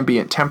and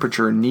ambient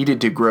temperature needed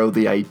to grow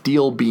the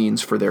ideal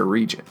beans for their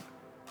region.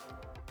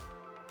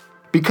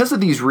 Because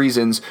of these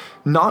reasons,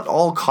 not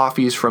all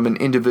coffees from an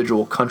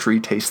individual country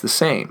taste the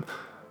same.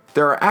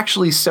 There are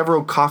actually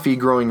several coffee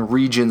growing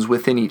regions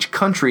within each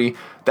country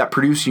that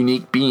produce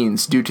unique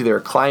beans due to their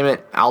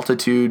climate,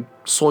 altitude,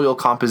 soil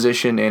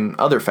composition, and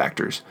other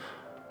factors.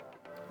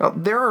 Now,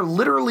 there are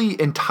literally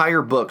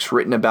entire books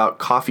written about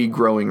coffee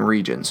growing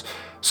regions,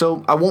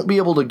 so I won't be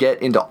able to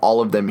get into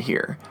all of them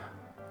here.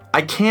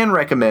 I can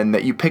recommend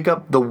that you pick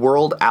up the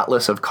World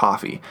Atlas of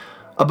Coffee,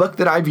 a book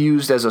that I've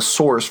used as a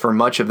source for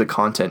much of the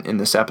content in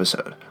this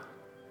episode.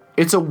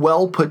 It's a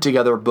well put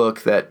together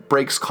book that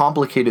breaks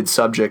complicated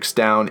subjects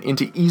down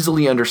into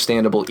easily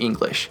understandable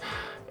English,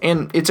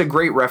 and it's a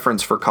great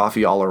reference for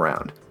coffee all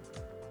around.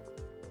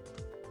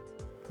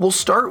 We'll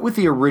start with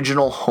the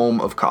original home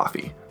of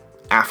coffee,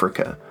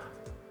 Africa.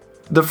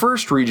 The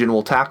first region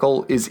we'll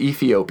tackle is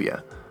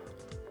Ethiopia.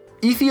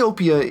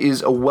 Ethiopia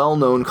is a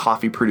well-known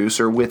coffee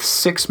producer with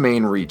 6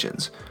 main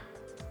regions.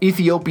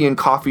 Ethiopian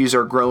coffees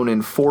are grown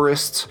in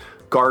forests,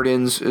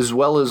 gardens, as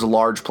well as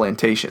large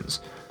plantations.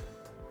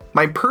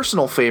 My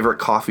personal favorite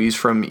coffees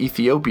from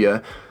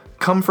Ethiopia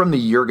come from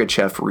the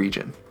Yirgacheffe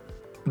region.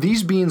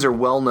 These beans are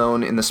well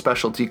known in the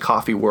specialty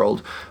coffee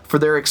world for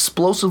their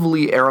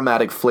explosively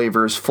aromatic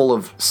flavors full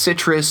of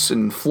citrus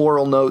and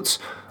floral notes,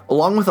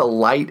 along with a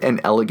light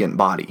and elegant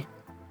body.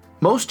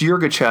 Most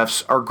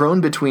Yirgacheffes are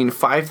grown between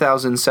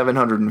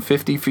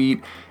 5,750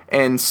 feet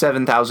and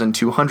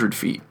 7,200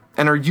 feet,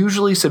 and are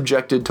usually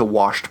subjected to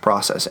washed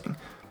processing.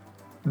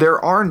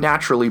 There are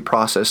naturally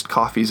processed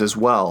coffees as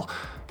well,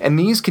 and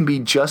these can be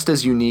just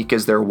as unique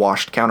as their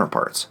washed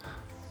counterparts.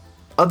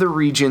 Other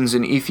regions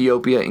in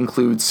Ethiopia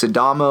include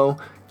Sidamo,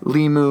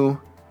 Limu,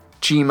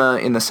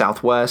 Jimma in the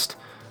southwest,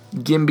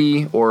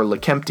 Gimbi or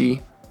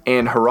Lekemti,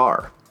 and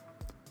Harar.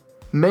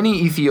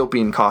 Many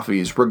Ethiopian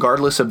coffees,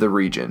 regardless of the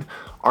region,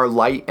 are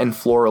light and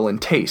floral in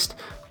taste,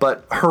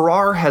 but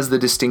Harar has the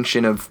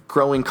distinction of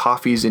growing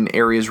coffees in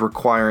areas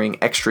requiring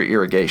extra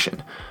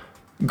irrigation.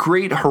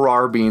 Great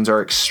Harar beans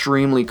are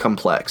extremely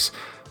complex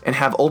and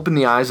have opened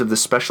the eyes of the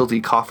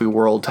specialty coffee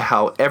world to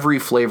how every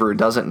flavor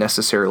doesn't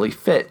necessarily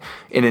fit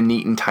in a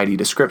neat and tidy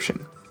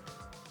description.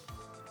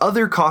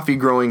 Other coffee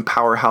growing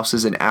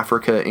powerhouses in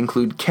Africa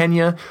include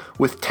Kenya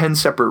with 10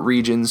 separate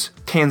regions,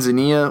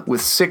 Tanzania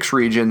with 6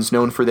 regions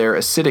known for their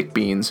acidic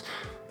beans,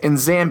 and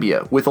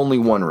Zambia with only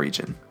 1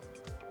 region.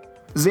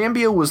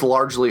 Zambia was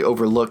largely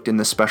overlooked in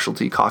the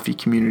specialty coffee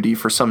community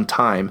for some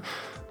time,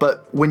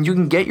 but when you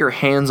can get your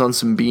hands on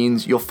some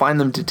beans, you'll find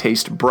them to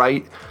taste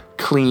bright,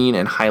 clean,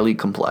 and highly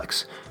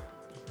complex.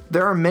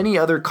 There are many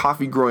other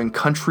coffee growing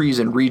countries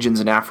and regions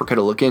in Africa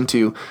to look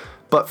into,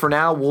 but for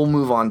now we'll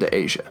move on to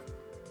Asia.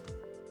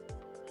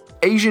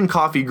 Asian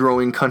coffee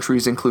growing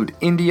countries include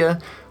India,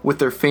 with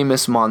their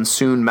famous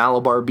monsoon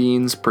Malabar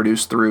beans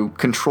produced through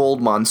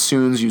controlled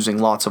monsoons using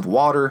lots of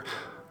water,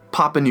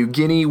 Papua New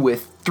Guinea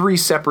with 3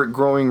 separate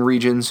growing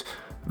regions,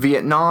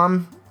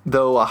 Vietnam,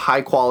 though a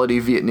high-quality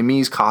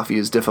Vietnamese coffee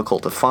is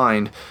difficult to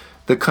find,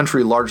 the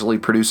country largely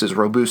produces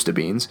Robusta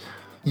beans,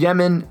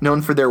 Yemen,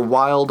 known for their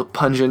wild,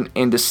 pungent,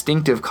 and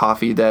distinctive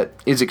coffee that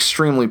is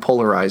extremely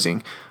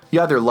polarizing,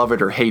 you either love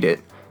it or hate it,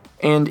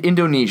 and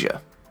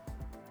Indonesia.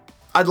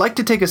 I'd like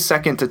to take a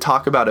second to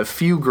talk about a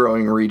few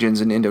growing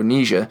regions in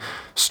Indonesia,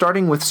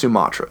 starting with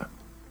Sumatra.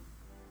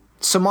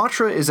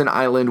 Sumatra is an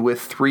island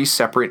with 3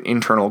 separate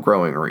internal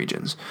growing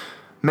regions.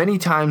 Many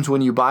times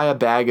when you buy a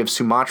bag of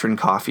Sumatran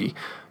coffee,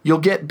 you'll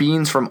get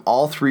beans from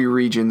all 3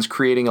 regions,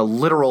 creating a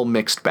literal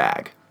mixed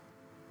bag.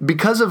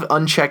 Because of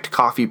unchecked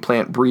coffee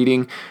plant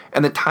breeding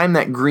and the time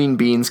that green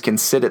beans can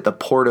sit at the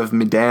port of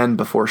Medan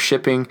before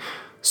shipping,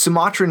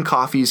 Sumatran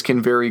coffees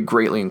can vary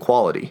greatly in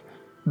quality.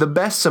 The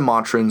best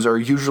Sumatrans are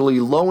usually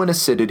low in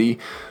acidity,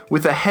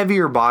 with a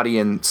heavier body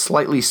and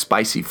slightly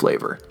spicy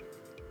flavor.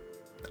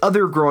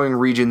 Other growing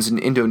regions in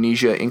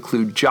Indonesia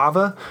include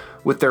Java,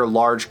 with their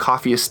large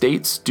coffee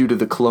estates due to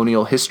the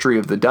colonial history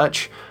of the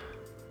Dutch,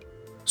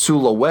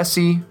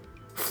 Sulawesi,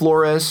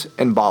 Flores,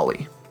 and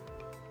Bali.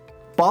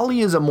 Bali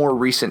is a more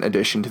recent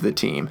addition to the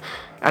team,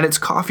 and its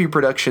coffee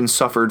production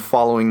suffered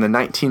following the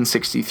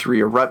 1963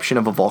 eruption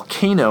of a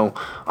volcano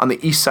on the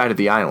east side of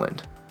the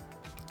island.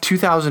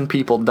 2,000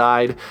 people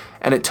died,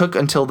 and it took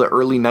until the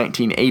early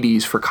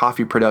 1980s for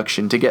coffee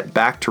production to get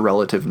back to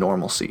relative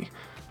normalcy.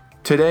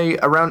 Today,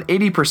 around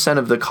 80%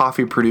 of the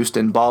coffee produced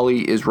in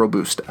Bali is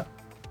Robusta.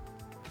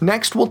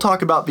 Next, we'll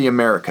talk about the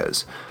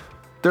Americas.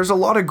 There's a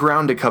lot of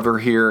ground to cover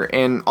here,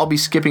 and I'll be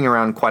skipping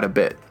around quite a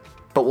bit,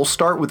 but we'll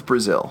start with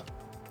Brazil.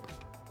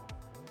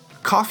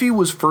 Coffee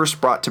was first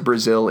brought to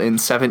Brazil in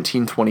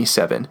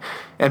 1727,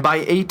 and by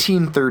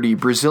 1830,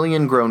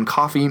 Brazilian-grown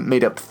coffee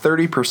made up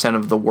 30%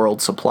 of the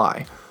world's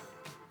supply.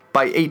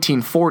 By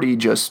 1840,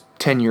 just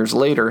 10 years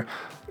later,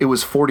 it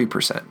was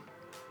 40%.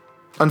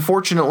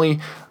 Unfortunately,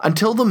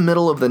 until the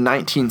middle of the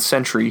 19th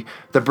century,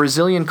 the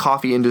Brazilian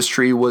coffee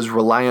industry was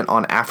reliant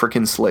on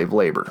African slave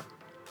labor.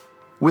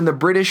 When the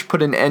British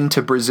put an end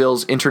to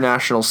Brazil's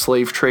international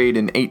slave trade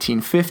in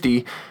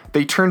 1850,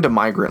 they turned to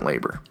migrant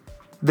labor.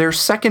 Their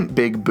second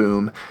big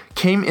boom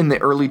came in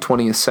the early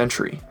 20th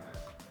century.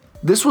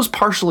 This was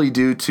partially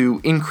due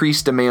to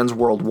increased demands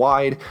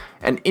worldwide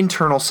and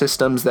internal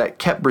systems that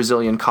kept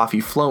Brazilian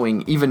coffee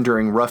flowing even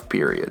during rough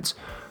periods.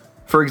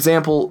 For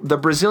example, the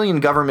Brazilian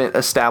government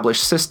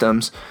established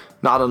systems,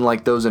 not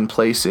unlike those in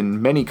place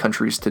in many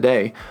countries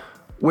today,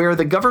 where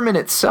the government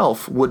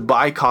itself would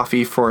buy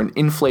coffee for an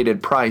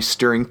inflated price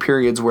during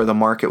periods where the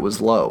market was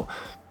low,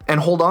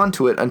 and hold on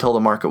to it until the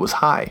market was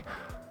high.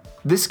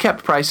 This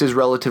kept prices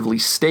relatively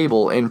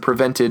stable and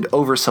prevented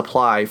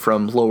oversupply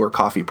from lower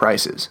coffee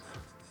prices.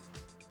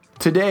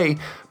 Today,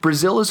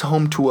 Brazil is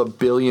home to a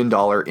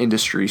billion-dollar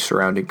industry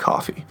surrounding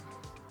coffee.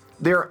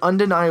 They're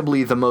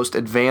undeniably the most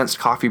advanced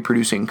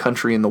coffee-producing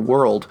country in the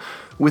world,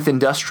 with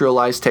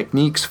industrialized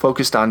techniques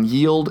focused on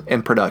yield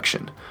and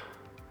production.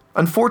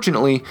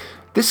 Unfortunately,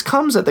 this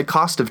comes at the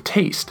cost of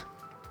taste.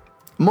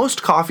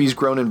 Most coffees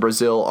grown in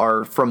Brazil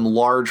are from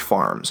large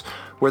farms,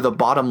 where the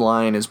bottom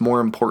line is more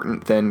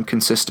important than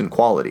consistent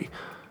quality.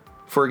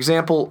 For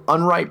example,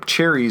 unripe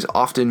cherries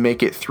often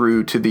make it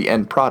through to the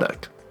end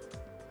product.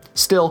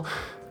 Still,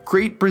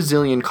 great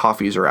Brazilian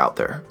coffees are out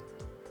there.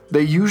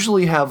 They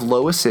usually have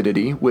low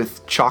acidity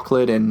with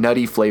chocolate and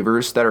nutty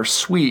flavors that are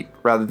sweet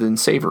rather than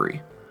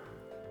savory.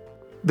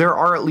 There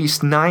are at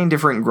least 9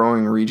 different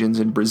growing regions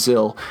in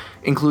Brazil,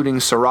 including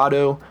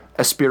Cerrado,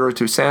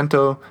 Espírito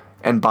Santo,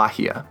 and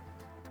Bahia.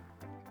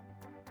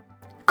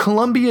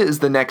 Colombia is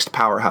the next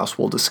powerhouse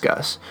we'll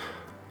discuss.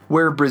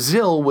 Where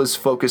Brazil was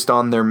focused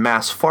on their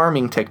mass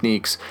farming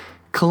techniques,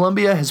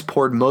 Colombia has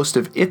poured most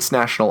of its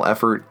national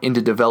effort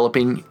into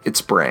developing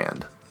its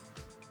brand.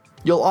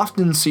 You'll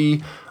often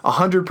see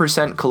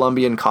 100%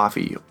 Colombian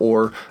coffee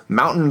or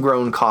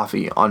mountain-grown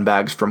coffee on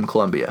bags from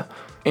Colombia,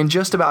 and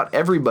just about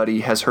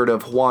everybody has heard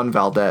of Juan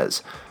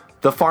Valdez,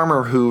 the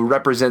farmer who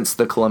represents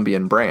the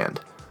Colombian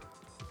brand.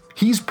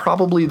 He's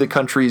probably the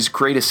country's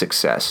greatest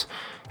success,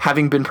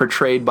 having been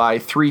portrayed by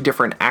 3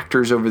 different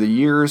actors over the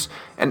years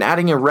and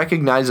adding a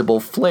recognizable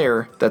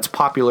flair that's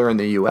popular in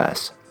the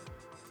US.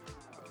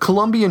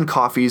 Colombian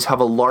coffees have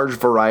a large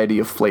variety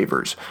of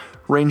flavors,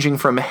 ranging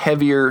from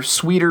heavier,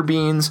 sweeter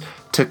beans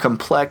to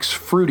complex,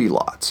 fruity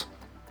lots.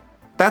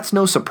 That's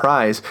no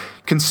surprise,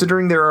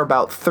 considering there are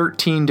about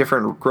 13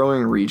 different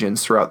growing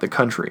regions throughout the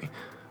country.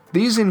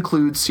 These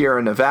include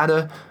Sierra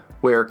Nevada,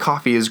 where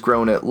coffee is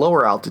grown at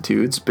lower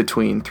altitudes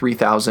between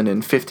 3,000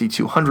 and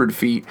 5,200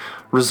 feet,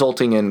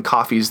 resulting in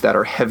coffees that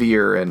are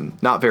heavier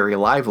and not very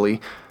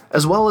lively,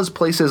 as well as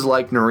places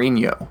like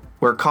Nariño,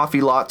 where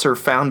coffee lots are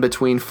found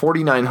between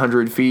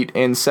 4,900 feet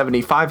and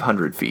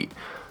 7,500 feet.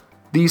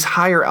 These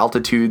higher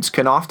altitudes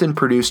can often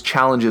produce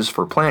challenges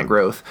for plant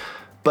growth,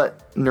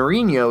 but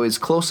Nariño is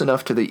close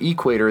enough to the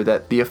equator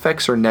that the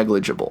effects are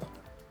negligible.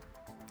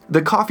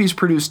 The coffees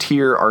produced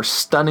here are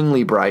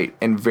stunningly bright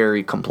and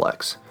very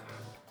complex.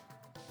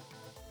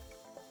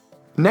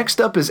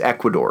 Next up is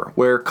Ecuador,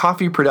 where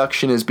coffee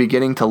production is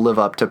beginning to live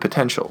up to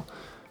potential.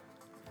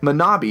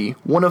 Manabi,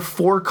 one of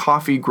 4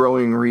 coffee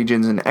growing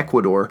regions in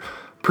Ecuador,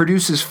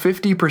 produces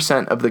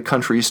 50% of the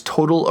country's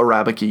total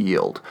Arabica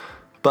yield,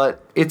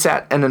 but it's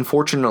at an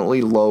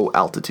unfortunately low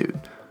altitude.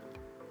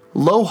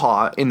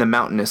 Loja, in the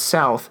mountainous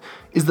south,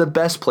 is the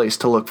best place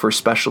to look for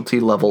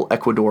specialty-level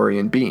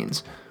Ecuadorian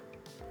beans.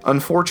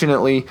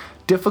 Unfortunately,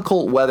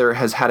 difficult weather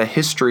has had a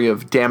history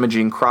of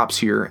damaging crops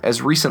here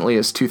as recently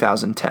as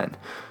 2010.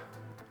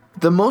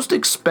 The most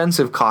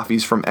expensive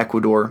coffees from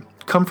Ecuador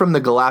come from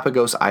the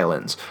Galapagos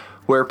Islands,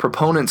 where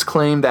proponents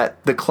claim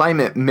that the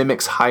climate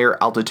mimics higher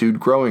altitude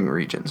growing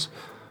regions.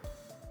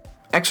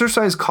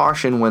 Exercise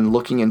caution when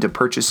looking into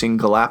purchasing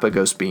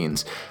Galapagos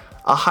beans.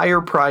 A higher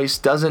price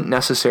doesn't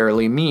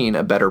necessarily mean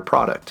a better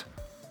product.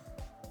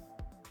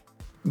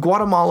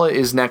 Guatemala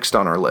is next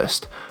on our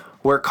list,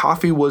 where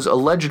coffee was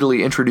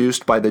allegedly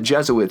introduced by the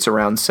Jesuits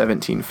around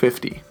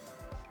 1750.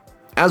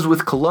 As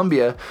with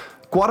Colombia,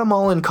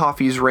 Guatemalan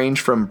coffees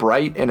range from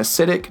bright and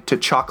acidic to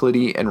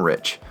chocolatey and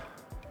rich.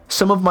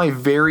 Some of my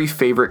very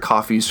favorite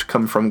coffees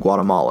come from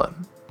Guatemala.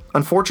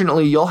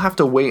 Unfortunately, you'll have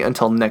to wait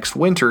until next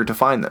winter to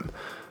find them.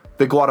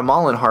 The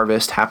Guatemalan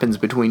harvest happens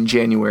between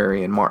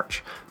January and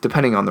March,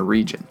 depending on the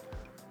region.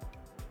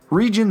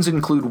 Regions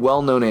include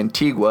well-known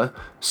Antigua,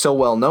 so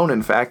well-known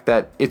in fact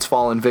that it's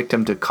fallen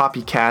victim to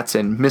copycats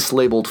and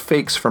mislabeled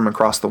fakes from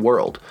across the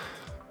world.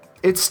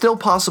 It's still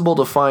possible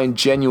to find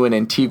genuine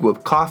Antigua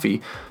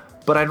coffee,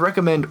 but I'd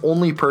recommend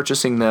only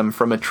purchasing them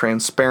from a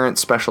transparent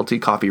specialty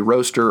coffee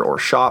roaster or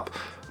shop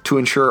to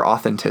ensure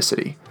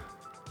authenticity.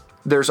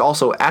 There's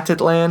also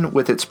Atitlan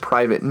with its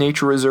private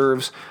nature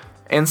reserves,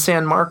 and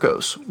San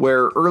Marcos,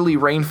 where early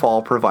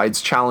rainfall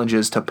provides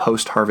challenges to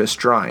post-harvest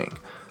drying.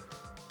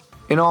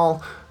 In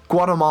all,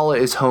 Guatemala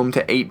is home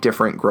to 8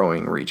 different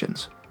growing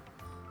regions.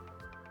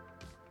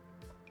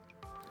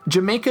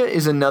 Jamaica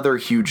is another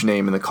huge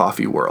name in the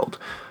coffee world.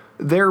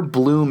 Their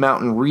Blue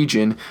Mountain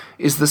region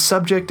is the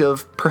subject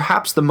of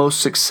perhaps the most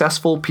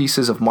successful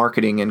pieces of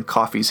marketing in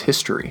coffee's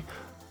history.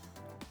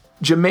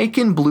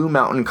 Jamaican Blue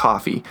Mountain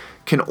coffee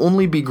can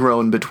only be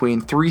grown between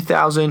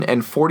 3,000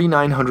 and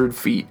 4,900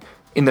 feet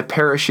in the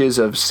parishes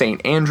of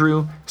St.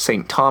 Andrew,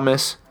 St.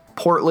 Thomas,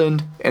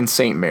 Portland, and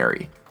St.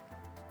 Mary.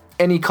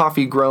 Any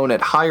coffee grown at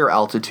higher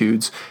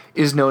altitudes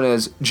is known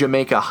as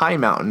Jamaica High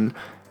Mountain,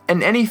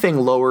 and anything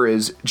lower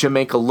is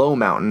Jamaica Low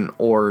Mountain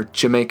or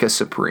Jamaica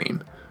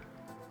Supreme.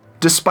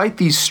 Despite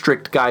these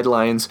strict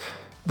guidelines,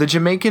 The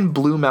Jamaican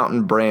Blue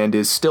Mountain brand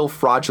is still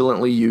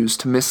fraudulently used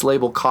to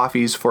mislabel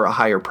coffees for a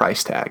higher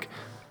price tag.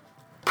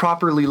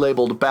 Properly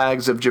labeled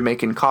bags of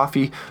Jamaican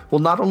coffee will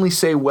not only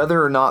say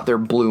whether or not they're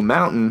Blue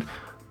Mountain,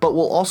 but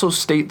will also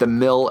state the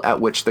mill at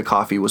which the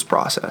coffee was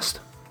processed.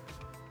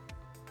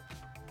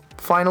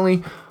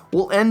 Finally,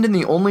 we'll end in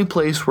the only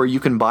place where you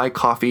can buy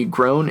coffee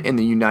grown in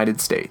the United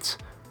States,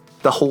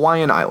 the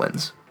Hawaiian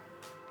Islands.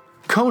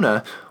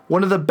 Kona,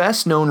 one of the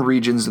best-known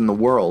regions in the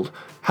world,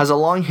 has a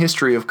long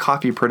history of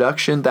coffee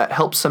production that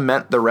helps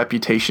cement the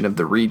reputation of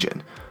the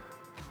region.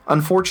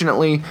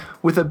 Unfortunately,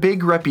 with a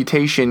big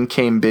reputation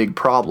came big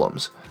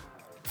problems.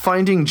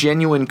 Finding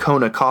genuine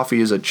Kona coffee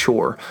is a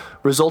chore,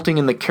 resulting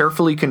in the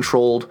carefully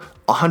controlled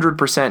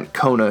 100%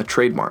 Kona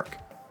trademark.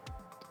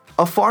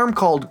 A farm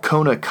called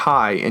Kona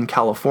Kai in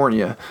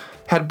California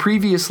had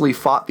previously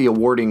fought the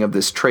awarding of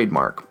this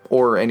trademark,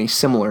 or any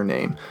similar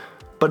name,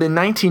 but in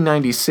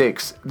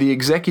 1996, the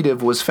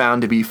executive was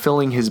found to be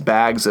filling his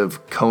bags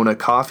of Kona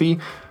coffee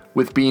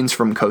with beans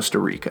from Costa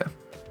Rica.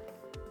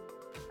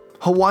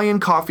 Hawaiian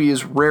coffee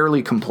is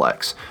rarely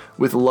complex,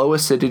 with low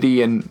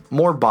acidity and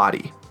more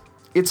body.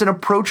 It's an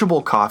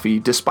approachable coffee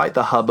despite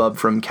the hubbub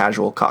from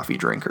casual coffee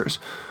drinkers.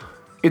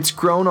 It's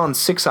grown on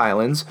 6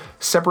 islands,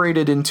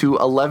 separated into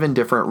 11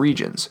 different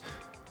regions.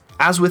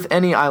 As with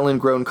any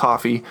island-grown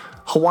coffee,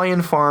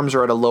 Hawaiian farms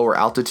are at a lower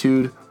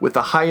altitude, with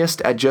the highest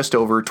at just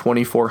over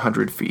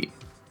 2,400 feet.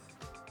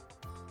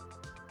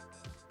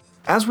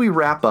 As we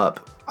wrap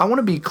up, I want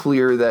to be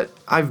clear that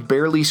I've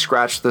barely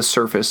scratched the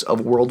surface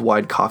of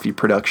worldwide coffee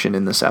production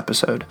in this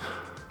episode.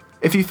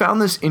 If you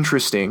found this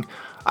interesting,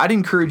 I'd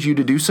encourage you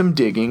to do some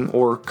digging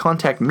or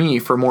contact me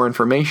for more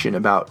information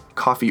about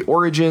coffee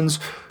origins,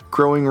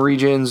 growing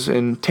regions,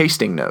 and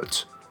tasting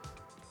notes.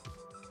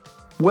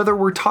 Whether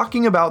we're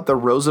talking about the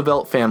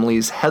Roosevelt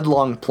family's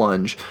headlong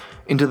plunge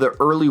into the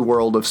early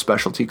world of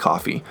specialty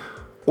coffee,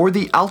 or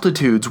the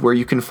altitudes where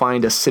you can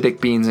find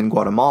acidic beans in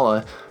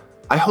Guatemala,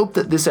 I hope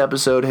that this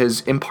episode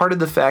has imparted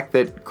the fact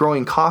that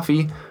growing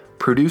coffee,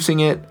 producing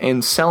it,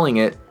 and selling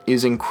it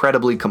is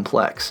incredibly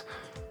complex.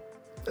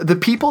 The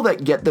people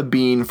that get the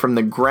bean from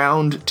the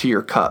ground to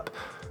your cup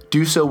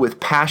do so with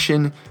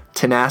passion,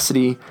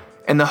 tenacity,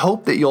 and the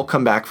hope that you'll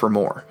come back for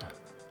more.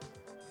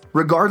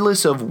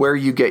 Regardless of where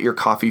you get your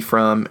coffee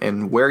from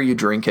and where you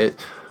drink it,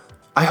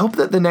 I hope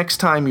that the next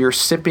time you're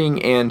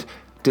sipping and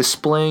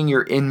displaying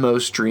your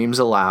inmost dreams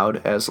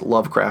aloud, as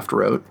Lovecraft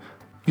wrote,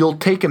 you'll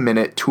take a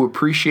minute to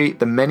appreciate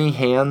the many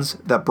hands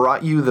that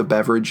brought you the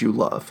beverage you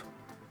love.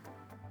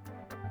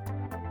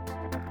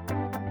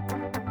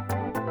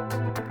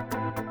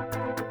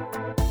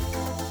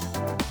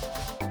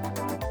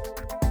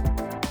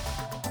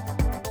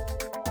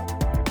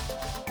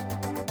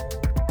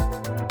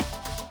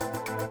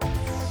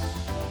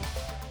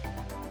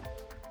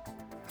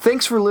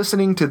 Thanks for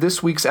listening to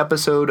this week's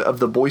episode of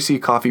the Boise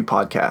Coffee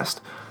Podcast.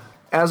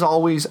 As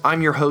always,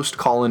 I'm your host,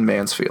 Colin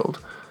Mansfield.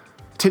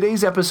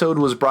 Today's episode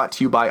was brought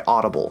to you by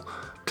Audible.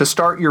 To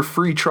start your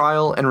free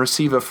trial and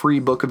receive a free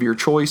book of your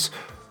choice,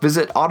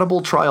 visit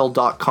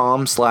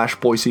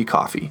audibletrial.com/Boise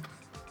Coffee.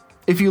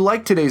 If you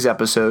liked today's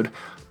episode,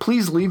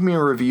 please leave me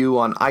a review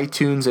on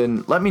iTunes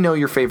and let me know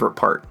your favorite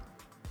part.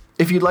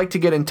 If you'd like to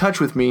get in touch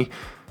with me,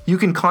 you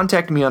can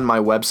contact me on my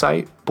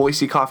website,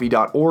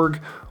 boisecoffee.org,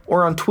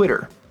 or on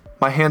Twitter.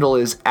 My handle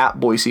is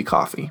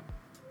 @BoiseCoffee.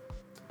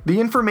 The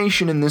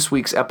information in this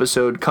week's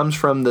episode comes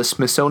from the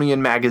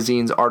Smithsonian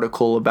Magazine's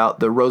article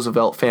about the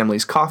Roosevelt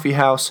family's coffee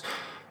house,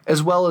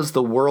 as well as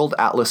the World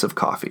Atlas of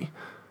Coffee.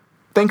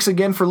 Thanks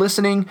again for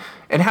listening,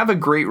 and have a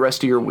great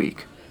rest of your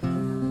week.